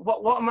 You know,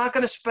 what am I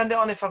going to spend it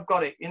on if I've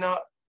got it? You know,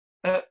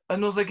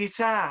 another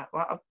guitar,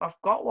 well,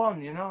 I've got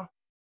one, you know.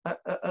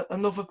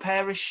 Another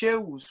pair of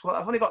shoes, well,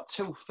 I've only got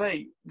 2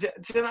 feet. Do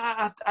you know,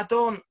 I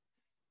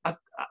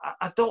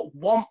don't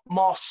want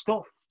more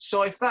stuff.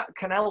 So if that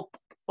can help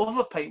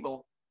other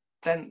people,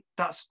 then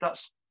that's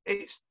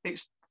its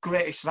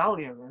greatest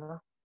value, you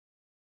know.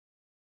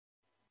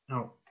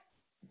 Now,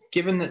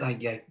 given that,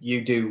 like, yeah,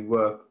 you do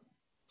work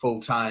full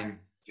time,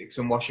 fix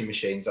some washing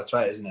machines. That's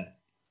right, isn't it?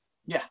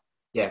 Yeah.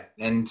 Yeah,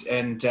 and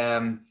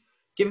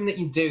given that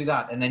you do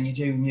that, and then you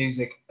do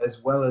music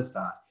as well as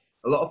that,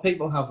 a lot of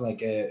people have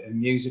like a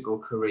musical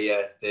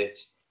career that,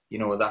 you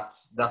know,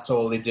 that's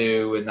all they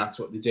do and that's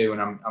what they do.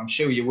 And I'm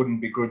sure you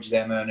wouldn't begrudge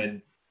them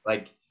earning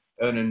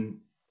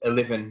a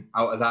living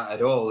out of that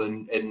at all.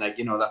 And like,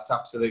 you know, that's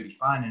absolutely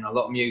fine. And a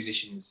lot of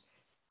musicians,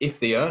 if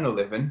they earn a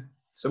living,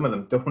 some of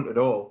them don't at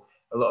all.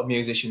 A lot of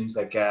musicians,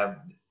 like,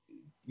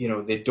 you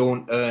know, they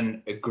don't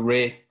earn a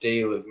great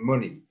deal of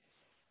money.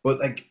 But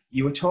like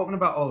you were talking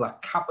about all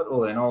that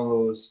capital and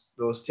all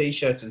those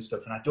t-shirts and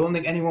stuff, and I don't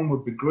think anyone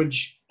would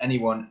begrudge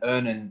anyone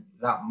earning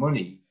that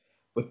money.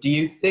 But do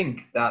you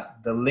think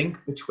that the link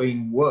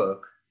between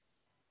work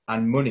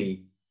and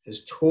money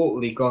has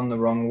totally gone the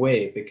wrong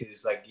way?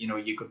 Because like, you know,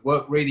 you could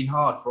work really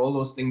hard for all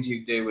those things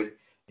you do,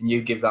 and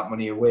you give that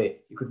money away.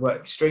 You could work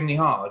extremely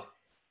hard,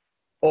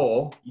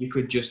 or you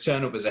could just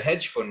turn up as a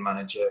hedge fund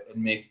manager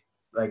and make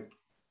like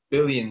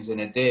billions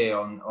in a day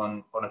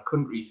on a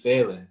country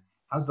failing.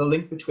 Has the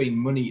link between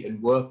money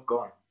and work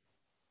gone?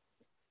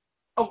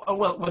 Oh,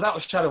 well, without a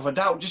shadow of a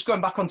doubt. Just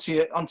going back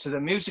onto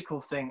the musical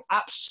thing,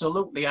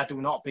 absolutely, I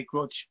do not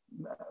begrudge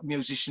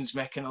musicians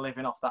making a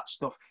living off that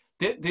stuff.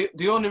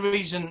 The only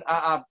reason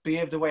I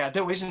behave the way I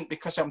do isn't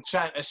because I'm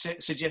trying to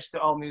suggest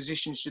that all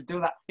musicians should do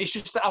that. It's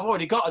just that I've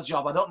already got a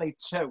job. I don't need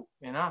two,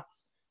 you know.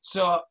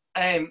 So,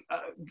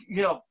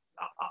 you know,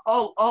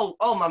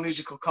 all my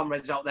musical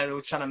comrades out there who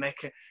are trying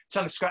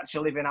to scratch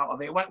a living out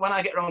of it. When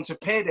I get around to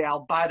payday,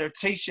 I'll buy their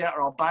T-shirt,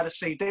 or I'll buy the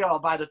CD, or I'll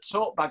buy the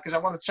tote bag, because I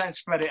want to try and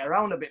spread it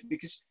around a bit,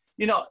 because,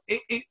 you know,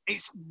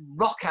 it's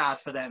rock hard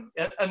for them.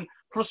 And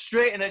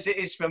frustrating as it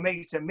is for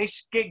me to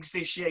miss gigs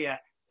this year,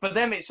 for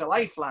them it's a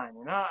lifeline,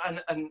 you know,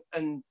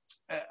 and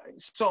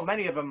so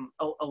many of them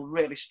will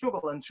really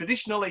struggle. And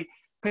traditionally,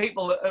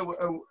 people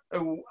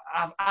who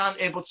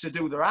aren't able to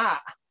do their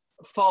art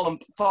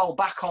fall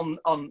back on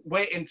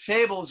waiting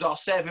tables or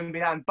serving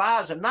behind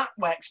bars, and that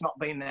work's not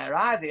been there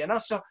either, you know.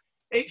 So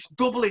it's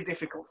doubly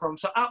difficult for them.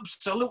 So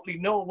absolutely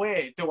no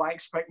way do I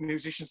expect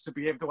musicians to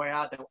behave the way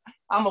I do.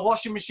 I'm a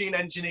washing machine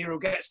engineer who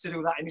gets to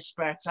do that in his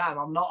spare time.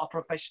 I'm not a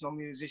professional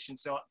musician,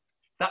 so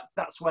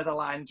that's where the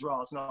line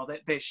draws. No,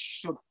 they're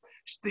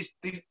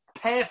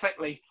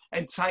perfectly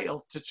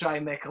entitled to try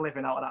and make a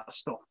living out of that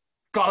stuff.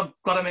 Got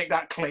to make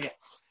that clear.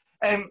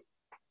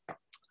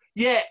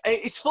 Yeah,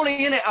 it's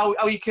funny, isn't it,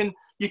 how you can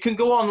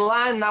go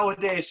online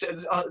nowadays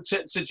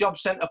to Job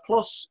Centre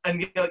Plus,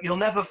 and you'll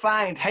never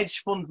find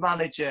hedge fund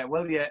manager,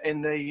 will you,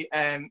 in the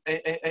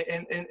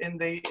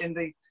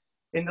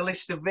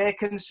list of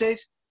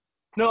vacancies?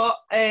 No,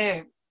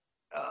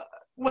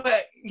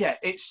 well, yeah,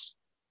 it's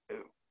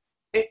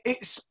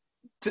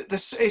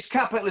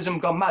capitalism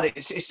gone mad.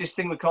 It's this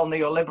thing we call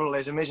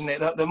neoliberalism, isn't it?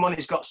 The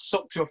money's got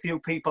sucked to a few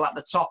people at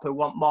the top who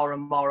want more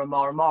and more and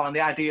more and more, and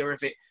the idea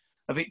of it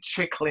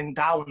trickling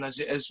down as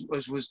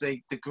was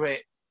the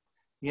great,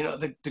 you know,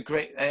 the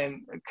great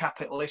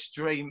capitalist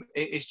dream,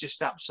 is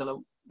just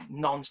absolute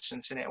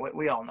nonsense, isn't it?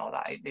 We all know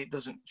that it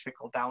doesn't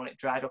trickle down. It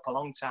dried up a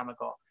long time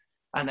ago,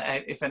 and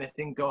if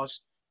anything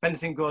goes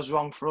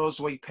wrong for us,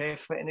 we pay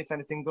for it, and if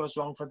anything goes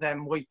wrong for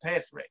them, we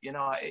pay for it. You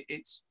know,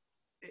 it's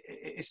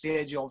the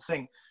age-old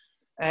thing.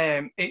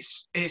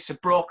 It's a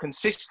broken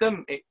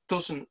system. It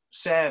doesn't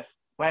serve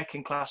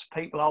working class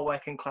people or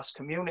working class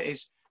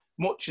communities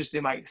much as they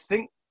might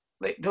think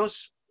it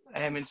does.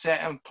 In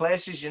certain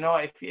places, you know,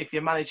 if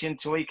you're managing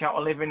to eke out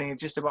a living and you're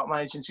just about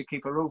managing to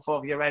keep a roof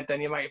over your head, then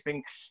you might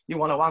think you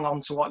want to hang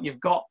on to what you've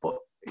got. But,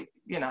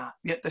 you know,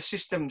 the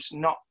system's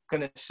not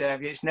going to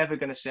serve you. It's never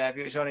going to serve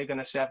you. It's only going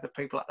to serve the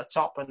people at the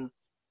top, and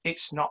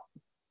it's not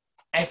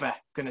ever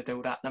going to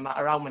do that, no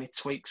matter how many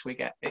tweaks we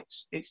get.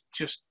 It's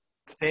just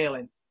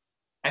failing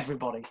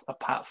everybody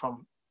apart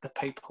from the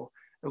people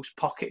whose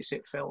pockets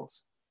it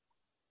fills.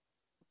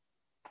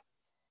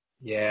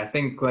 Yeah, I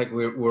think like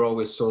we're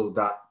always sold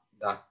that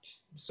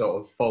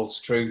sort of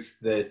false truth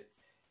that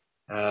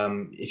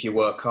if you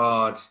work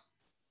hard,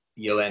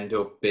 you'll end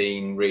up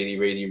being really,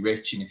 really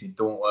rich, and if you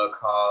don't work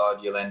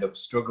hard, you'll end up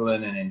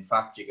struggling. And in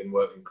fact, you can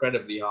work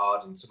incredibly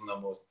hard, and some of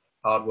the most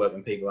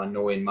hardworking people I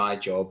know in my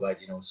job,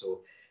 like, you know,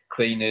 so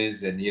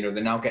cleaners, and, you know,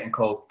 they're now getting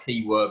called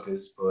key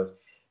workers, but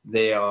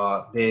they're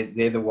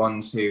the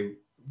ones who,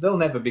 they'll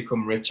never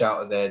become rich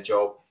out of their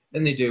job,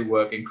 and they do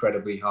work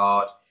incredibly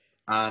hard.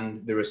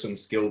 And there are some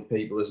skilled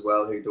people as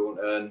well who don't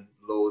earn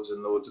loads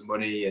and loads of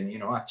money. And, you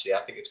know, actually, I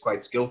think it's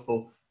quite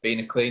skillful being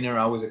a cleaner.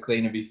 I was a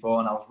cleaner before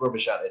and I was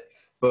rubbish at it.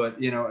 But,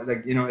 you know,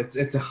 like, you know,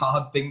 it's a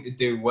hard thing to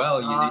do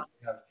well. You need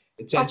to have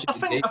attention to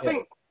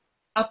detail.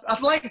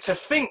 I'd like to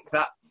think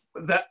that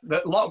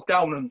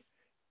lockdown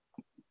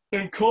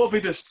and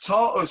COVID has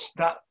taught us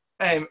that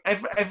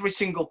every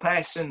single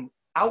person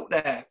out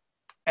there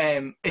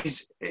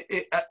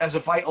has a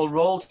vital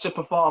role to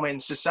perform in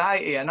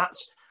society, and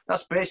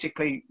that's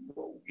basically,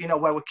 you know,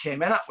 where we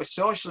came in at with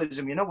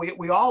socialism. You know,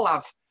 we all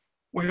have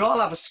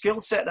a skill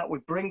set that we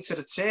bring to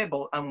the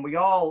table, and we're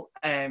all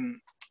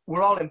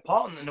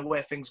important in the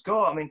way things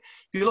go. I mean,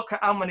 if you look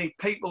at how many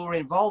people were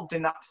involved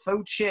in that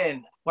food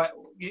chain, where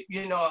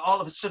you know,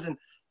 all of a sudden,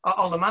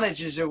 all the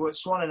managers who were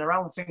swanning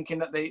around thinking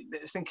that they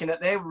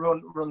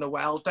run the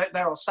world,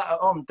 they're all sat at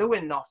home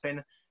doing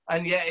nothing.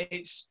 And yet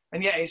it's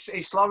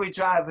lorry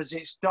drivers,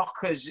 it's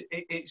dockers,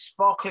 it's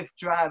forklift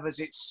drivers,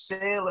 it's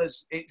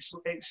sailors, it's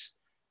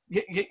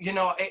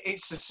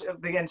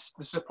the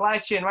supply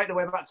chain right the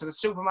way back to the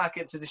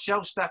supermarket, to the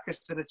shelf stackers,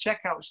 to the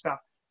checkout staff.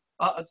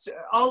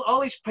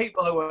 All these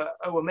people who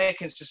are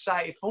making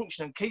society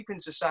function and keeping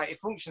society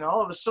function,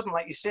 all of a sudden,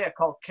 like you say, are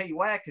called key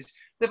workers.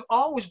 They've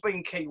always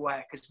been key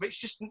workers, but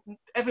it's just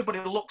everybody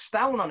looks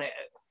down on it.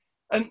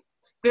 And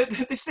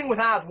this thing with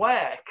hard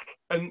work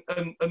and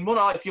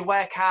if you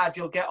work hard,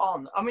 you'll get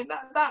on. I mean,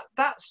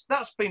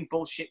 that's been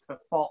bullshit for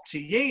 40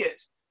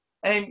 years.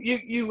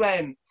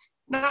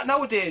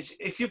 Nowadays,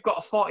 if you've got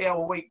a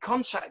 40-hour week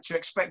contract, you're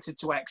expected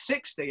to work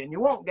 60, and you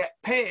won't get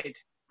paid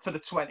for the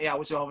 20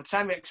 hours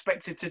overtime. You're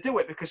expected to do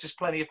it because there's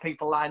plenty of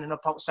people lining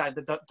up outside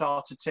the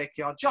door to take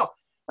your job.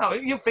 Now,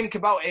 you think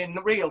about it in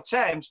real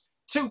terms,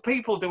 2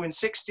 people doing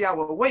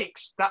 60-hour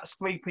weeks, that's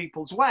 3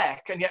 people's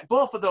work. And yet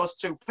both of those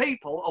 2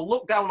 people will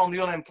look down on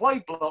the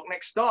unemployed bloke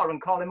next door and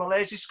call him a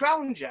lazy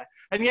scrounger.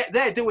 And yet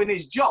they're doing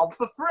his job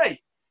for free.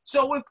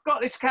 So we've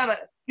got this kind of,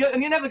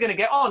 and you're never going to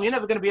get on, you're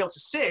never going to be able to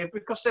save,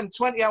 because them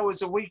 20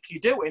 hours a week you're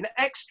doing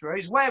extra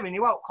is wearing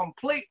you out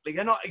completely.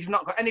 You've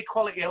not got any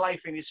quality of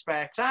life in your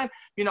spare time.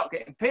 You're not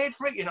getting paid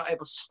for it. You're not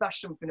able to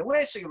stash something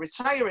away. So you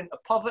retire into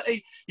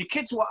poverty. Your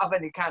kids won't have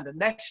any kind of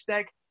nest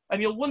egg.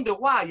 And you'll wonder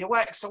why you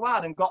worked so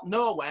hard and got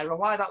nowhere, and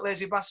why that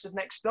lazy bastard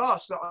next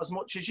door's not as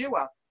much as you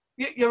have.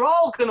 You're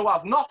all going to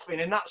have nothing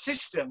in that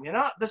system, you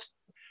know.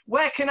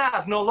 Working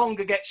hard no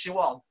longer gets you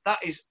on.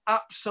 That is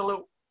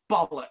absolute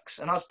bollocks,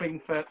 and has been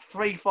for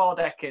 3-4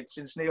 decades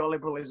since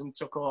neoliberalism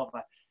took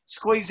over.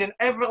 Squeezing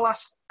every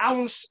last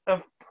ounce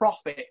of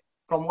profit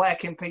from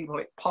working people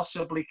it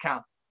possibly can.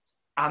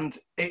 And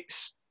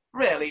it's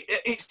really,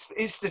 it's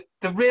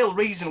the real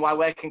reason why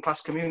working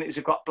class communities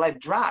have got bled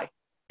dry,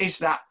 is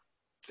that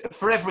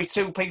for every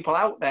 2 people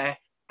out there,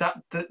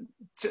 that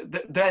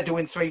they're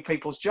doing 3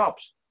 people's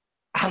jobs.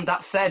 And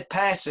that third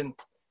person,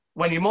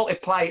 when you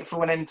multiply it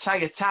for an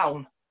entire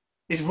town,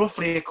 is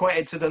roughly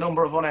equated to the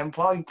number of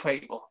unemployed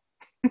people.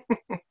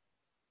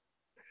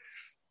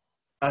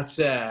 That's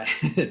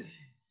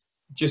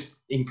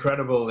just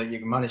incredible that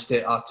you managed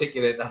to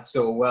articulate that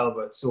so well,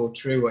 but so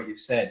true what you've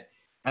said.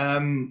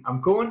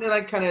 I'm going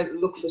to kind of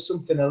look for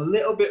something a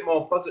little bit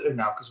more positive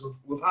now, because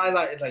we've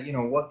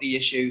highlighted what the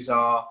issues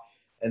are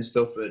and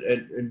stuff.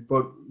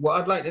 But what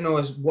I'd like to know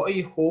is, what are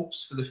your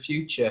hopes for the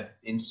future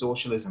in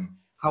socialism?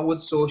 How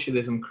would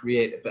socialism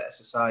create a better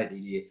society,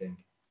 do you think?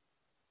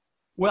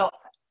 Well,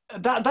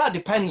 that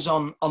depends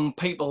on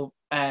people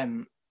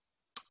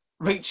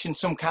reaching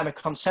some kind of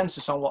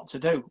consensus on what to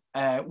do.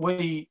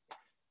 We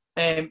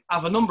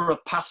have a number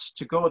of paths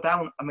to go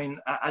down. I mean,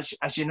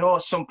 as you know,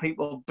 some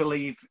people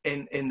believe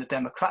in the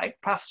democratic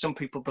path. Some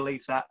people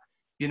believe that,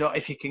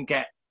 if you can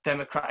get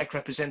democratic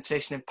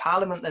representation in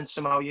parliament, then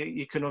somehow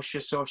you can usher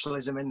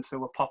socialism in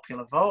through a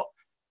popular vote.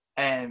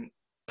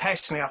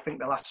 Personally, I think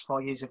the last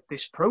 4 years have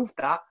disproved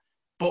that.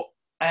 But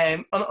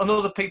and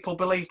other people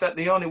believe that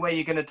the only way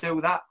you're going to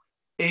do that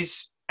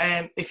is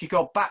if you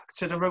go back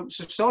to the roots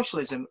of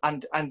socialism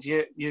and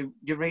you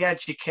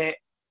re-educate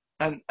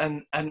and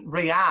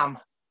rearm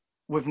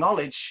with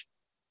knowledge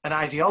and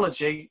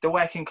ideology the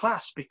working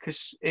class.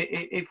 Because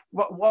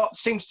what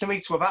seems to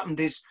me to have happened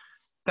is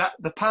that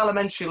the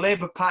Parliamentary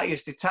Labour Party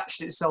has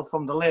detached itself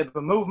from the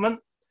Labour movement,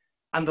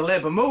 and the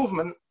Labour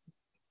movement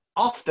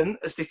often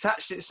has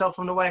detached itself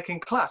from the working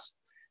class.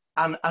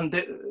 And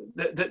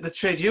the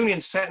trade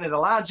unions, certainly the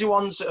larger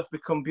ones, that have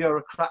become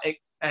bureaucratic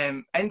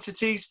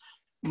entities,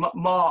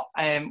 more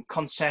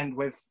concerned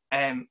with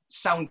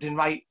sounding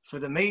right for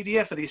the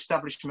media, for the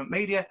establishment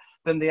media,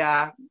 than they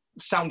are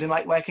sounding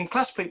like working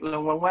class people.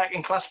 And when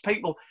working class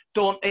people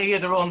don't hear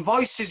their own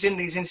voices in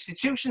these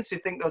institutions, they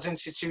think those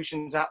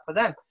institutions aren't for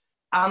them.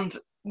 And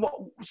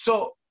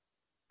so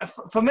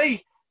for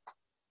me,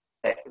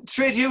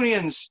 trade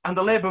unions and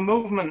the labour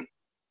movement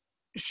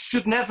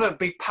should never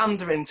be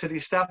pandering to the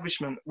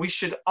establishment. We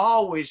should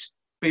always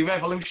be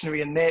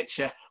revolutionary in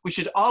nature. We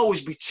should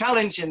always be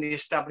challenging the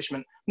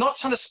establishment, not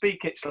trying to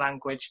speak its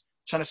language,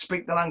 trying to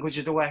speak the language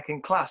of the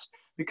working class,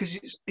 because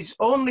it's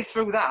only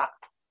through that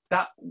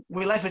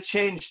we'll ever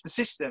change the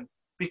system.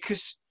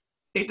 Because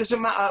it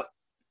doesn't matter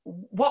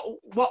what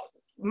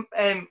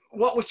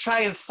we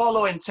try and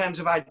follow in terms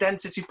of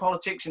identity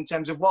politics, in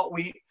terms of what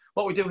we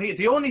do here.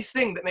 The only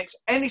thing that makes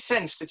any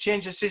sense to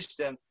change the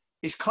system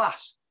is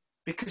class,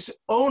 because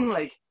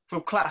only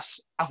through class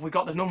have we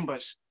got the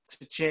numbers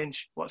to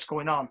change what's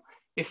going on.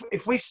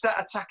 If we start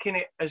attacking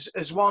it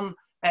as one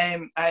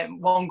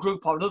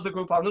group or another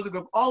group,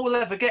 all we'll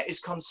ever get is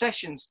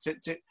concessions to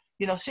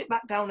sit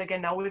back down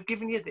again. Now we've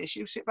given you this,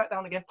 you sit back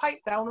down again, pipe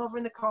down over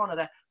in the corner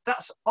there.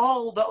 That's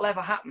all that'll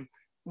ever happen.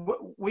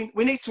 We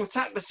need to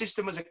attack the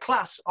system as a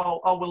class,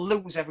 or we'll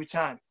lose every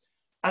time.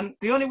 And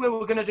the only way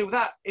we're going to do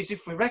that is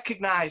if we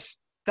recognise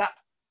that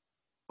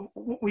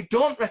we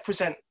don't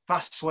represent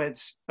vast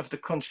swathes of the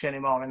country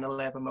anymore in the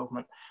labour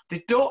movement.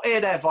 They don't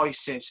hear their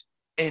voices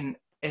in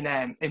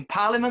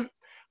Parliament.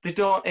 They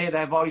don't hear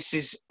their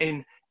voices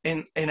in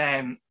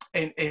the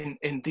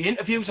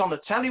interviews on the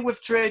telly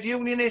with trade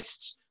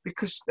unionists,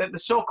 because they're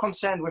so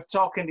concerned with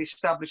talking the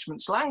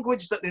establishment's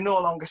language that they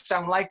no longer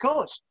sound like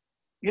us.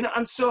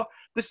 And so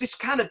there's this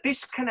kind of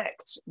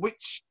disconnect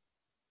which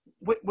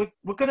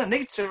we're going to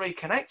need to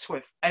reconnect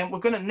with, and we're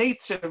going to need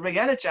to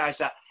re-energise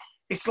that.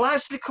 It's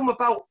largely come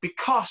about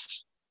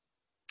because,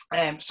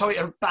 sorry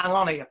to bang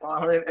on here,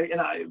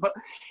 but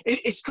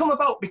it's come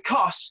about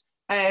because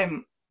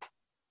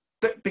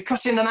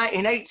because in the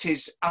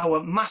 1980s,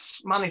 our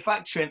mass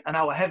manufacturing and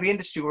our heavy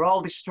industry were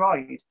all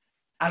destroyed.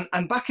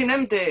 And back in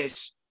them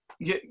days,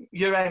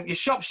 your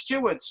shop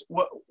stewards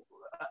were,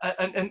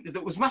 and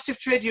there was massive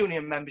trade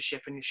union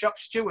membership, and your shop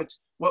stewards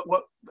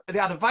they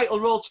had a vital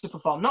role to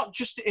perform, not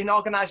just in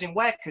organising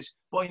workers,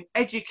 but in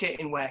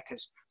educating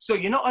workers. So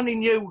you not only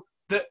knew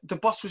that the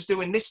boss was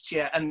doing this to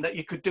you and that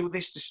you could do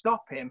this to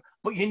stop him,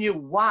 but you knew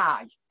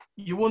why.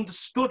 You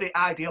understood it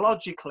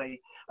ideologically.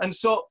 And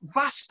so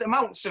vast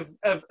amounts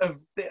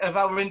of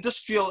our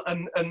industrial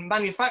and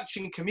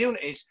manufacturing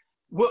communities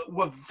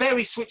were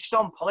very switched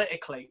on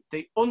politically.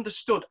 They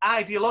understood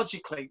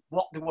ideologically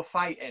what they were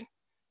fighting,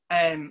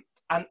 and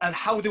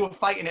how they were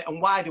fighting it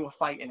and why they were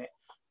fighting it.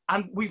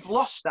 And we've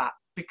lost that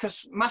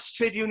because mass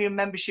trade union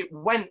membership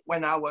went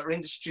when our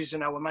industries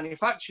and our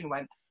manufacturing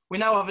went. We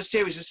now have a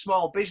series of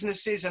small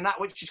businesses, and that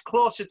which is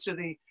closer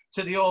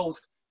to the old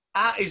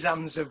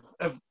artisans of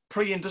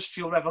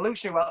pre-industrial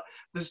revolution. Well,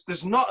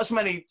 there's not as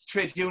many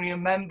trade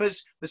union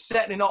members. There's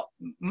certainly not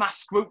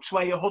mass groups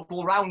where you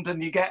huddle round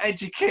and you get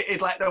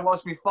educated like there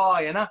was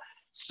before, you know.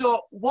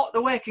 So what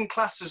the working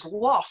class has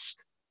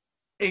lost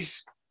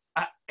is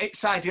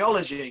its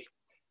ideology.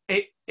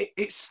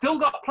 It's still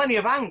got plenty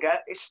of anger.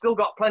 It's still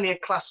got plenty of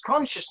class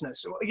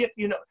consciousness.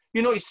 You know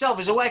yourself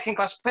as a working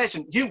class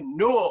person. You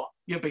know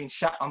you're being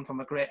shot on from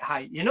a great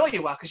height. You know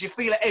you are, because you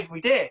feel it every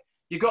day.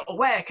 You got to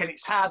work and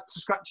it's hard to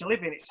scratch a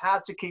living. It's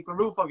hard to keep a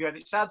roof over your head.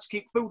 It's hard to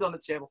keep food on the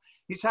table.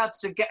 It's hard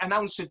to get an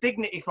ounce of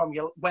dignity from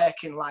your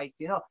working life.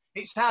 You know,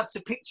 it's hard to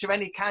picture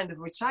any kind of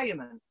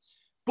retirement.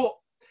 But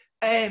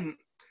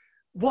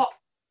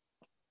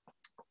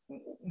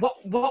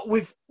what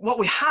we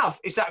have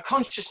is that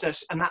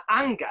consciousness and that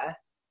anger,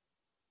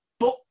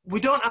 but we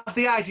don't have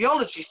the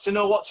ideology to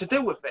know what to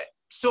do with it.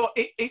 So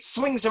it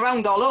swings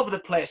around all over the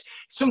place.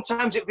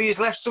 Sometimes it veers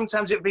left,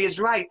 sometimes it veers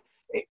right.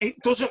 It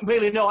doesn't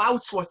really know how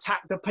to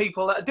attack the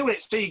people that are doing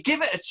it. So you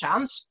give it a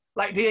chance,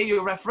 like the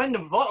EU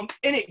referendum vote,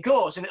 in it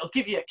goes, and it'll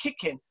give you a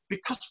kick in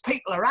because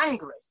people are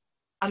angry,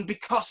 and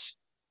because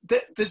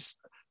there's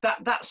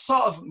that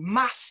sort of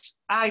mass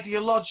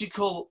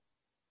ideological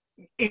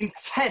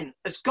intent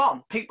has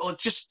gone. People are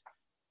just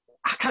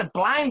kind of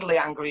blindly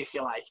angry, if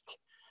you like,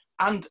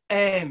 and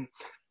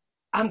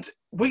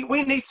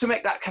we need to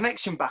make that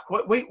connection back.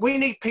 We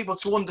need people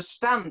to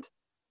understand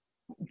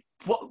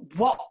what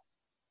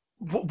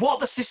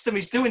the system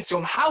is doing to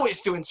them, how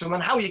it's doing to them,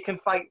 and how you can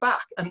fight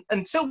back. And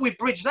until we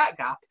bridge that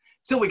gap,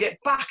 until we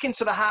get back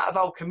into the heart of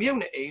our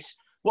communities,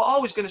 we're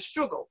always going to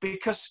struggle,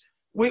 because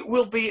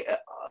we'll be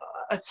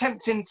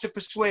attempting to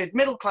persuade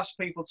middle-class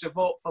people to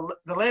vote for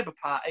the Labour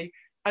Party,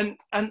 and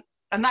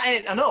that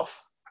ain't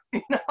enough.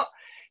 You know,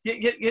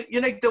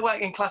 you need the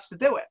working class to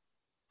do it.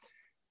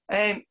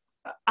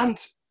 And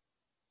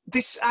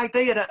this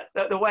idea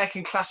that the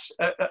working class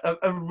are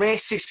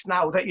racist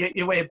now, that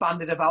you hear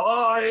bandied about,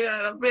 oh,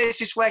 yeah,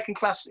 racist working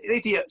class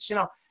idiots, you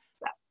know.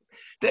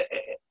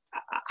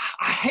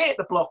 I hate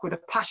the bloke with a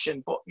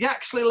passion, but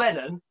Yaxley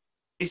Lennon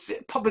is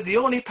probably the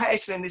only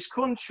person in this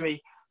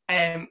country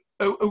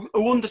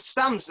who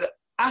understands that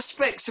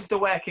aspects of the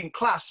working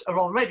class are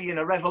already in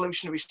a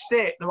revolutionary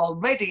state. They're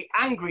already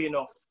angry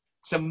enough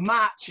to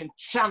march and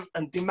chant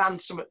and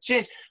demand some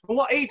change. And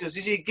what he does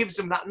is he gives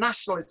them that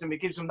nationalism, he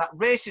gives them that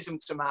racism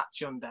to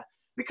march under,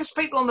 because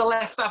people on the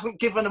left haven't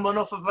given them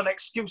enough of an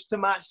excuse to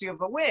march the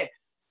other way.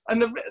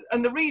 And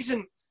the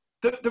reason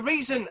it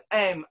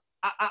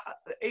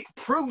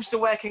proves the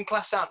working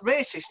class aren't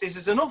racist is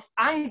there's enough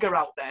anger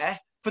out there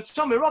for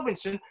Tommy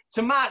Robinson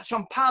to march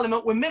on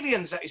Parliament with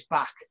millions at his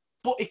back.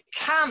 But he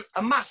can't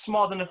amass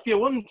more than a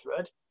few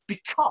hundred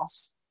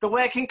because the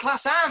working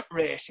class aren't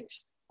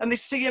racist. And they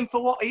see him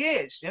for what he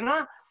is, you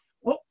know?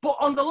 But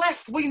on the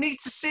left, we need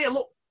to say,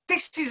 look,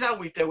 this is how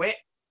we do it.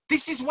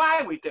 This is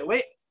why we do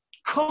it.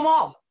 Come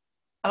on.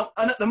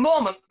 And at the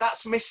moment,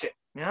 that's missing,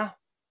 yeah?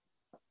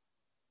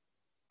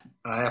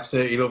 I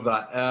absolutely love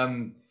that.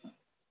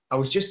 I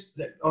was just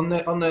on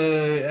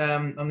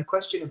the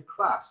question of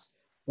class.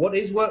 What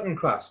is working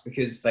class?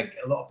 Because like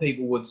a lot of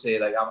people would say,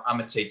 like I'm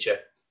a teacher,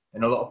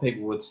 and a lot of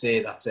people would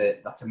say that's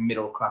a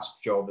middle class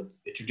job,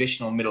 a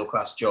traditional middle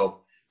class job.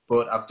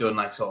 But I've done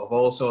like sort of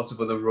all sorts of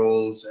other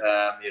roles.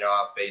 You know,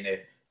 I've been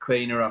a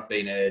cleaner, I've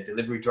been a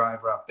delivery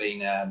driver, I've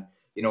been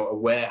you know, a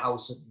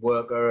warehouse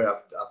worker.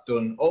 I've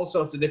done all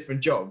sorts of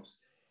different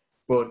jobs.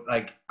 But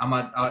like,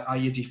 are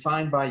you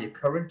defined by your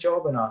current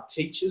job, and are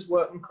teachers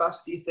working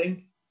class, do you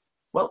think?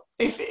 Well,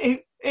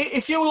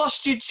 if you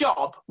lost your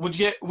job, would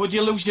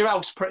you lose your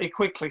house pretty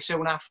quickly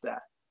soon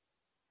after?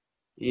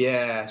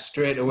 Yeah,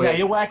 straight away. Yeah,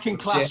 you're working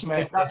class,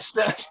 mate. That's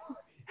the.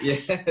 Yeah.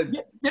 Do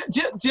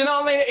you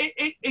know what I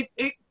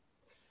mean?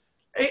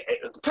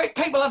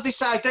 People have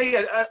this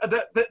idea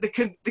that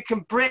they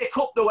can break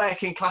up the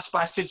working class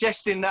by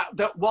suggesting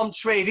that one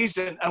trade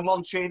isn't and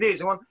one trade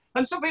is,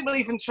 and some people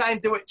even try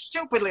and do it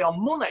stupidly on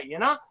money, you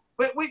know.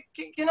 But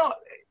you know,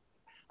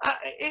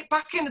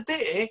 back in the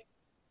day,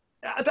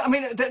 I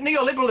mean,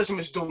 neoliberalism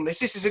has done this.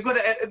 This is a good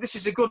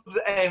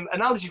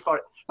analogy for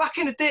it. Back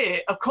in the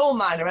day, a coal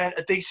miner earned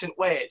a decent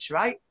wage,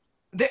 right?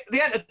 they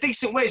had a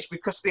decent wage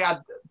because they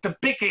had the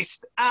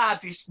biggest,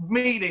 hardest,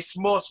 meanest,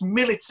 most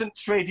militant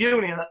trade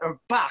union at their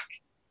back,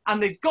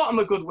 and they got them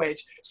a good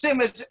wage. Same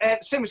as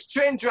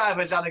train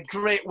drivers had a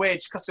great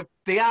wage because of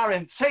the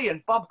RMT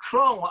and Bob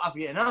Crone, what have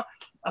you, you know?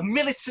 A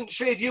militant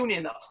trade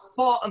union that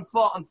fought and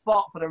fought and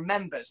fought for their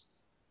members.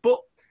 But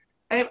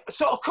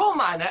so a coal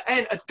miner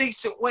earned a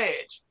decent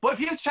wage. But if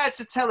you tried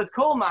to tell a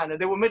coal miner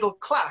they were middle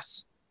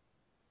class,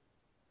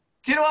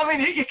 do you know what I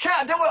mean? You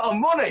can't do it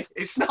on money.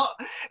 It's not.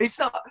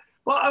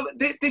 Well,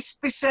 this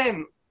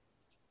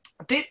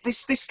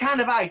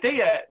kind of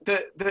idea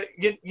that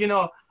you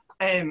know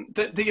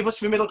that you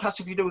must be middle class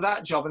if you do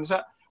that job, and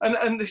so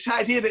and this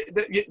idea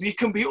that you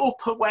can be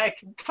upper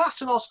working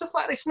class and all stuff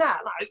like this. Now,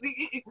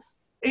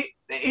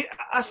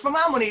 for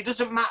my money, it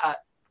doesn't matter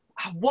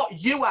what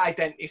you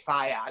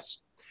identify as.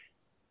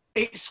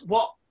 It's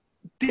what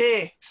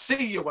they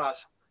see you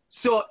as.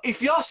 So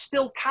if you're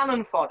still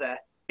cannon fodder,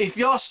 if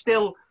you're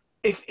still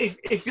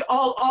if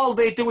all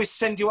they do is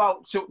send you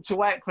out to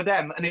work for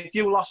them, and if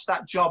you lost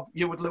that job,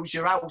 you would lose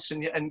your house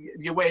and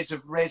your ways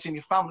of raising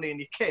your family and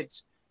your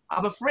kids.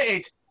 I'm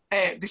afraid,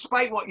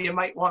 despite what you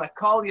might want to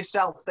call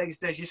yourself these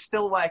days, you're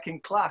still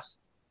working class,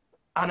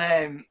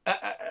 and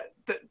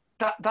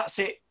that's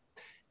it.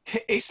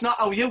 It's not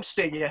how you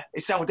see you;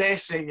 it's how they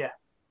see you.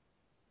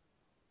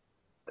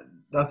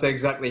 That's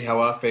exactly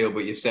how I feel,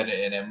 but you've said it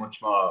in a much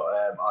more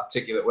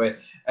articulate way.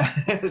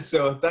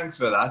 So thanks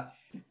for that.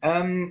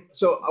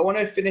 So I want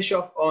to finish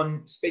off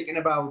on speaking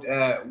about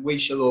We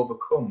Shall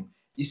Overcome.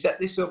 You set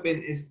this up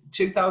in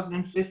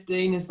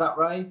 2015, is that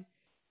right?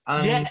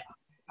 And, yeah.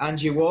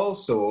 And you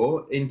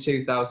also, in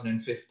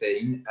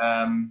 2015,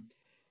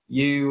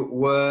 you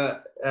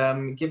were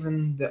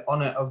given the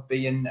honour of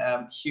being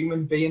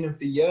Human Being of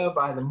the Year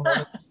by the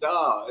Morning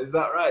Star. Is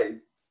that right?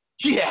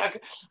 Yeah.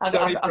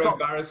 Sorry for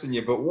embarrassing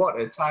you, but what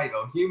a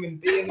title.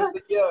 Human Being of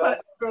the Year.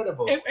 That's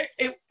incredible.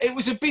 It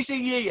was a busy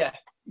year.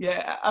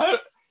 Yeah.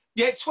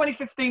 Yeah,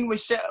 2015 we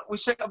set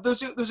up.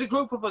 There's a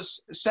group of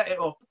us set it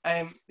up.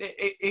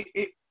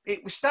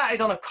 It was started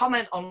on a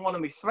comment on one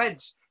of my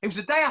threads. It was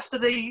the day after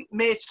the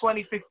May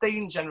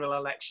 2015 general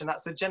election.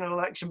 That's the general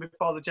election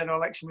before the general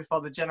election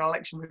before the general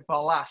election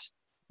before last.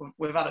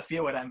 We've had a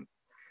few of them,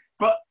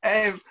 but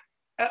there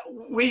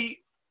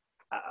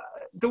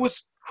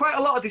was quite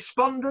a lot of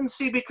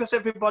despondency because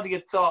everybody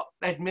had thought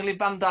Ed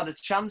Miliband had a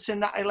chance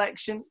in that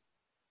election,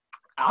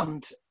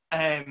 and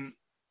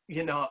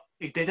you know,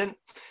 he didn't.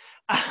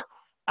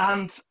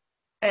 And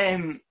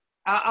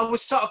I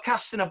was sort of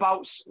casting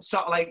about,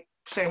 sort of like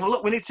saying, well,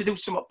 look, we need to do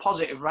something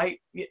positive, right?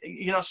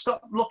 You know,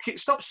 stop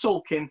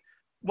sulking,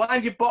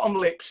 wind your bottom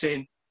lips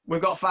in.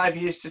 We've got 5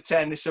 years to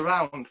turn this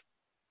around.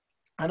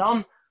 And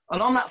on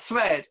that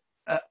thread,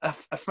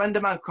 a friend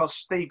of mine called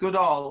Steve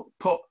Goodall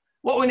put,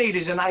 what we need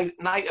is a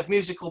night of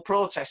musical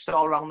protest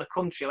all around the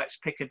country. Let's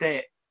pick a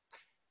date.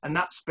 And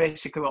that's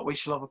basically what We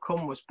Shall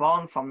Overcome was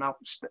born from. Now,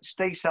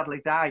 Steve sadly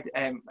died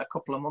a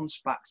couple of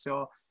months back,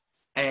 so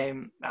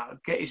I'll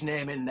get his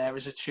name in there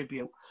as a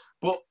tribute.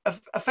 But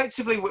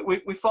effectively,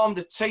 we formed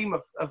a team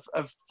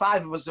of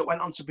 5 of us that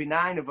went on to be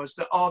 9 of us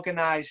that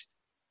organised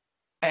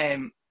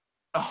a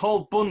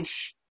whole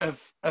bunch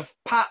of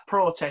part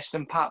protest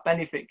and part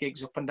benefit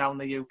gigs up and down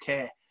the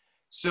UK.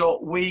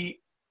 So we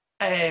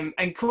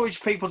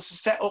encouraged people to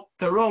set up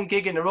their own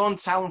gig in their own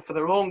town for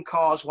their own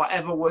cause,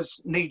 whatever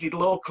was needed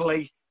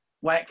locally.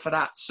 Work for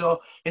that. So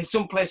in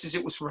some places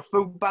it was for a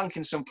food bank,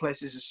 in some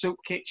places a soup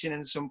kitchen,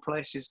 in some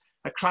places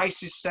a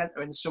crisis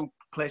centre, in some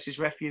places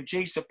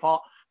refugee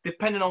support,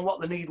 depending on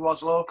what the need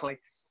was locally.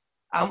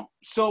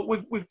 So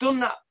we've done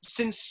that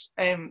since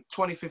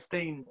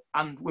 2015,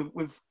 and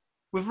we've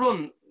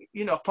run,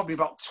 you know, probably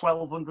about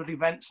 1,200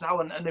 events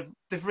now, and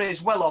they've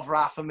raised well over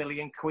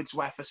 £500,000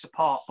 worth of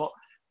support. But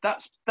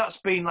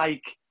that's been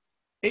like,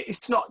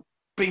 it's not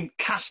been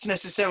cash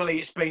necessarily,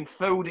 it's been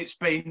food, it's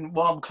been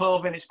warm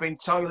clothing, it's been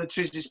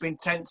toiletries, it's been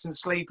tents and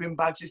sleeping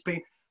bags, it's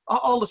been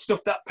all the stuff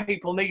that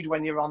people need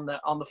when you're on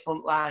the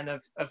front line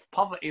of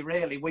poverty.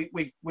 Really,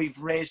 we've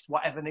raised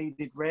whatever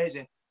needed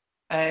raising.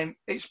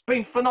 It's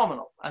been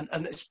phenomenal,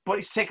 but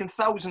it's taken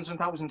thousands and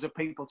thousands of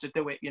people to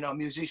do it. You know,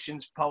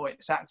 musicians,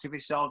 poets,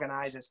 activists,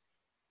 organisers,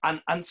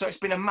 and so it's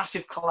been a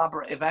massive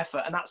collaborative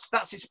effort, and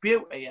that's its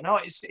beauty. You know,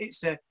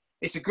 it's a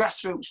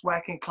grassroots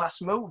working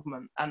class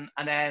movement, and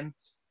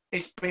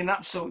it's been an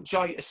absolute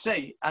joy to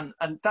see, and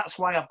that's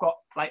why I've got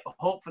like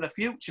hope for the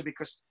future,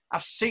 because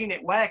I've seen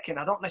it working.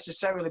 I don't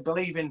necessarily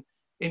believe in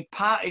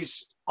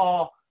parties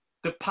or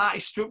the party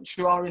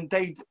structure, or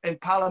indeed in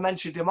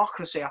parliamentary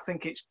democracy. I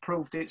think it's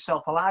proved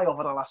itself a lie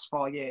over the last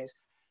 4 years.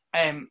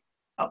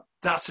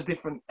 That's a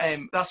different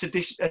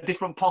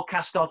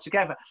podcast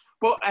altogether.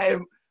 But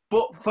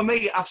for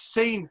me, I've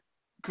seen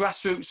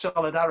grassroots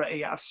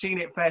solidarity. I've seen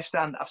it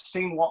firsthand. I've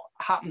seen what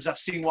happens. I've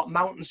seen what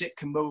mountains it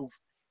can move.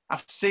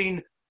 I've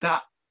seen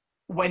that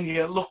when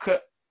you look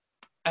at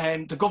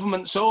the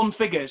government's own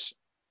figures,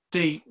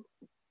 the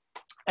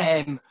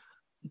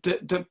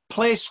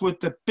place with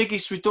the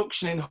biggest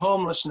reduction in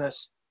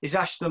homelessness is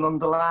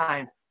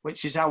Ashton-under-Lyne,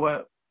 which is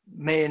our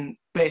main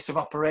base of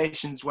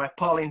operations, where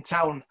Pauline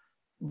Town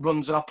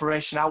runs an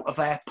operation out of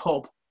their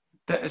pub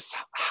that has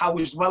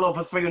housed well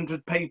over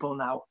 300 people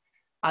now.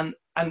 And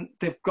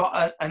they've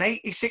got an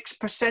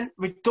 86%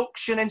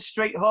 reduction in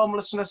street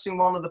homelessness in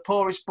one of the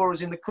poorest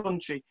boroughs in the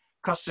country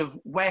because of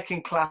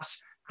working class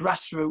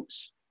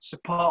grassroots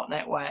support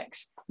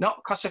networks, not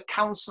because of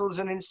councils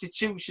and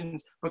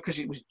institutions, because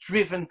it was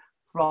driven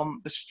from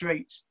the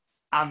streets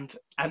and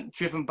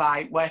driven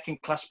by working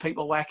class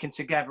people working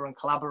together and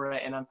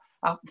collaborating. And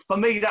for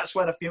me, that's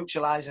where the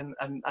future lies, and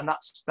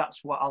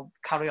that's what I'll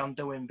carry on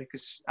doing,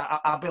 because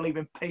I believe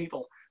in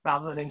people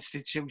rather than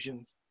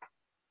institutions.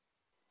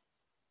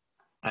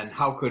 And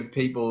how could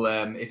people,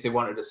 if they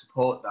wanted to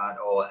support that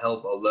or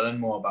help or learn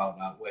more about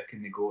that, where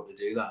can they go to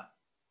do that?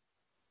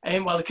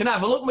 Well, they can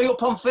have a look me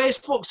up on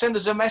Facebook, send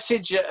us a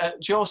message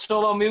at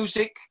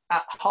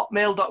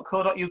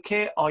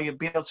joesolomusic@hotmail.co.uk, or you'll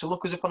be able to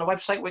look us up on a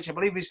website, which I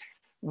believe is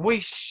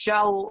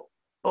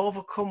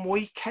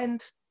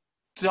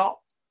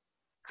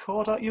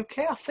weshallovercomeweekend.co.uk.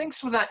 I think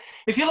so. That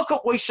if you look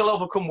up We Shall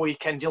Overcome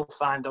Weekend, you'll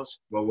find us.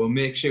 Well, we'll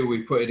make sure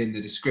we put it in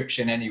the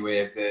description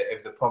anyway of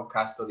the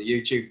podcast or the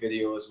YouTube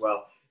video as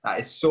well. That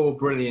is so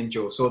brilliant,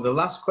 Joe. So the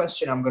last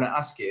question I'm going to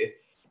ask you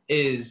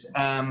is,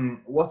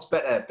 what's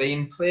better,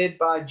 being played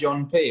by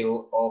John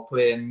Peel or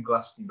playing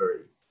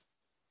Glastonbury?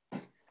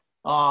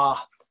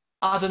 I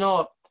don't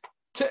know.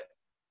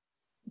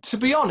 To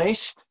be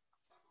honest,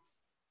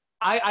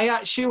 I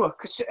ain't sure,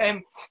 because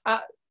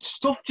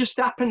stuff just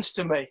happens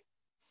to me.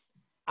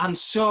 And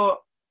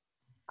so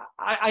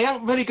I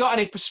haven't really got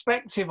any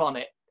perspective on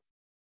it.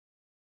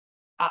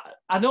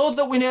 I know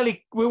that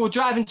we were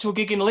driving to a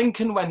gig in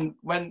Lincoln when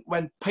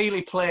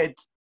Peely played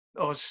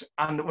us,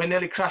 and we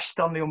nearly crashed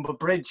on the Humber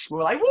Bridge. We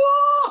were like,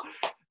 whoa!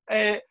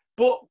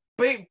 But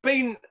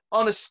being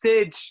on a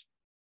stage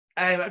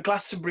at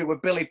Glastonbury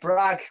with Billy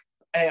Bragg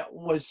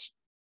was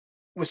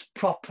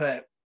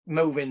proper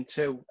moving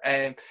too.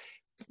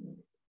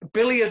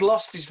 Billy had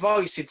lost his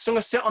voice. He'd sung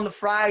a set on the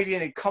Friday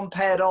and he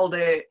compared all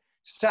day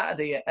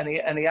Saturday, and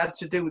he had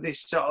to do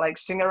this sort of like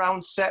sing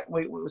around set.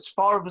 It was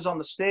 4 of us on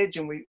the stage,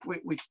 and we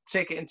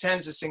take it in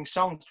turns to sing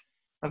songs.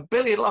 And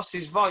Billy had lost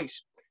his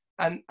voice,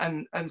 and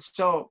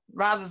so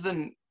rather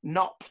than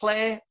not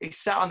play, he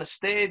sat on the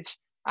stage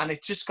and he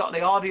just got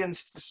the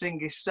audience to sing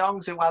his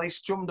songs while he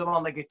strummed them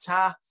on the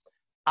guitar.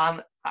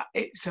 And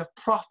it's a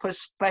proper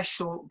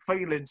special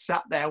feeling,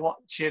 sat there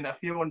watching a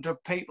few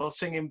hundred people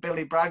singing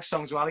Billy Bragg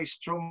songs while he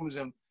strums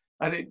them.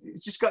 And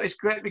it's just got this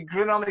great big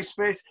grin on his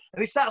face.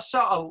 And it's that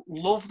sort of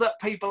love that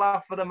people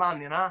have for the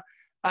man, you know?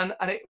 And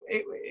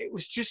it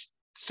was just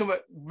something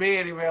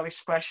really, really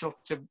special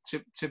to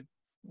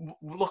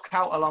look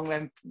out along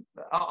them,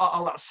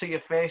 all that sea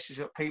of faces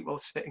of people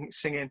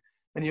singing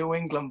New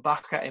England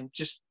back at him.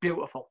 Just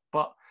beautiful.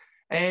 But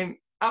I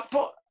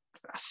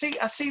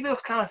see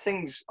those kind of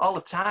things all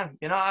the time,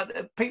 you know?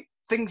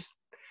 Things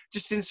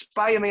just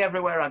inspire me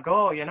everywhere I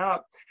go, you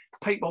know?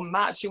 People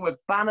marching with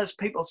banners,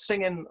 people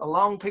singing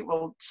along,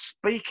 people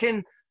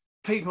speaking,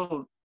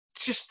 people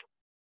just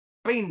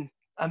being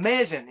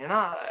amazing, you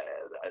know.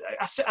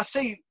 I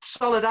see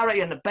solidarity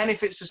and the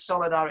benefits of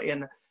solidarity,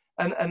 and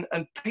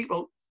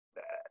people,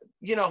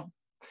 you know,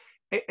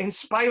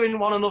 inspiring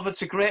one another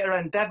to greater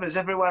endeavours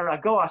everywhere I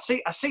go. I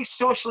see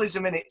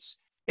socialism in its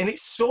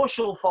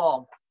social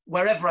form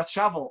wherever I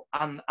travel,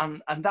 and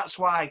that's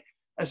why,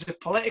 as a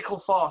political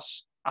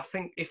force, I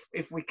think if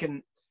we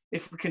can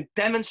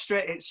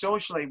demonstrate it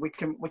socially, we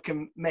can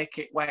make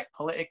it work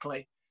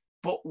politically.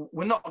 But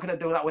we're not going to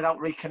do that without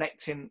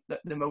reconnecting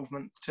the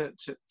movement to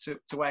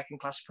working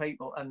class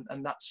people,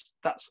 and that's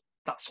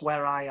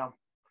where I am.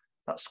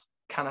 That's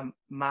kind of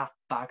my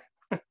bag.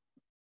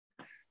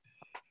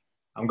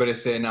 I'm going to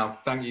say now,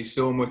 thank you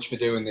so much for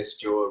doing this,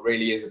 Joe. It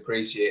really is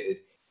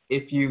appreciated.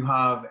 If you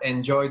have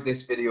enjoyed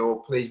this video,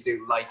 please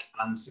do like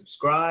and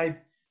subscribe,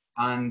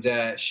 and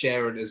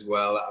share it as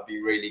well. That'd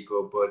be really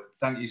good. But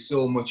thank you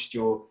so much,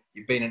 Joe.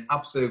 You've been an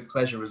absolute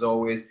pleasure as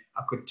always.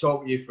 I could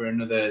talk to you for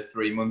another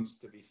 3 months,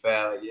 to be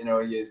fair. You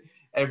know,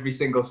 every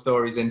single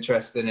story is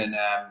interesting, and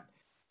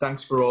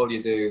thanks for all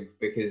you do,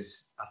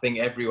 because I think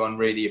everyone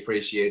really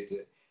appreciates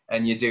it,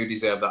 and you do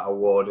deserve that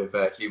award of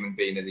Human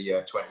Being of the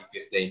Year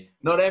 2015.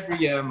 Not every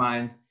year,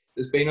 mind.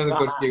 There's been other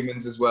good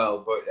humans as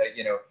well, but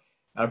you know,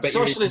 I bet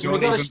socialism,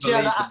 we've got to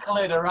share that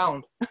accolade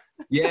around.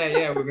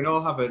 Yeah, we can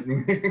all have it.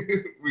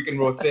 We can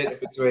rotate it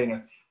between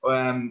us.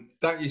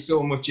 Thank you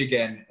so much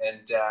again,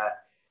 and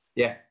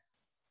yeah.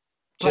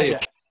 Pleasure.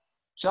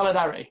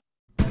 Solidarity.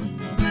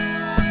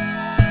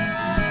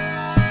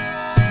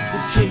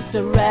 Keep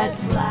the red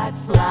flag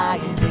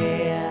flying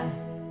here.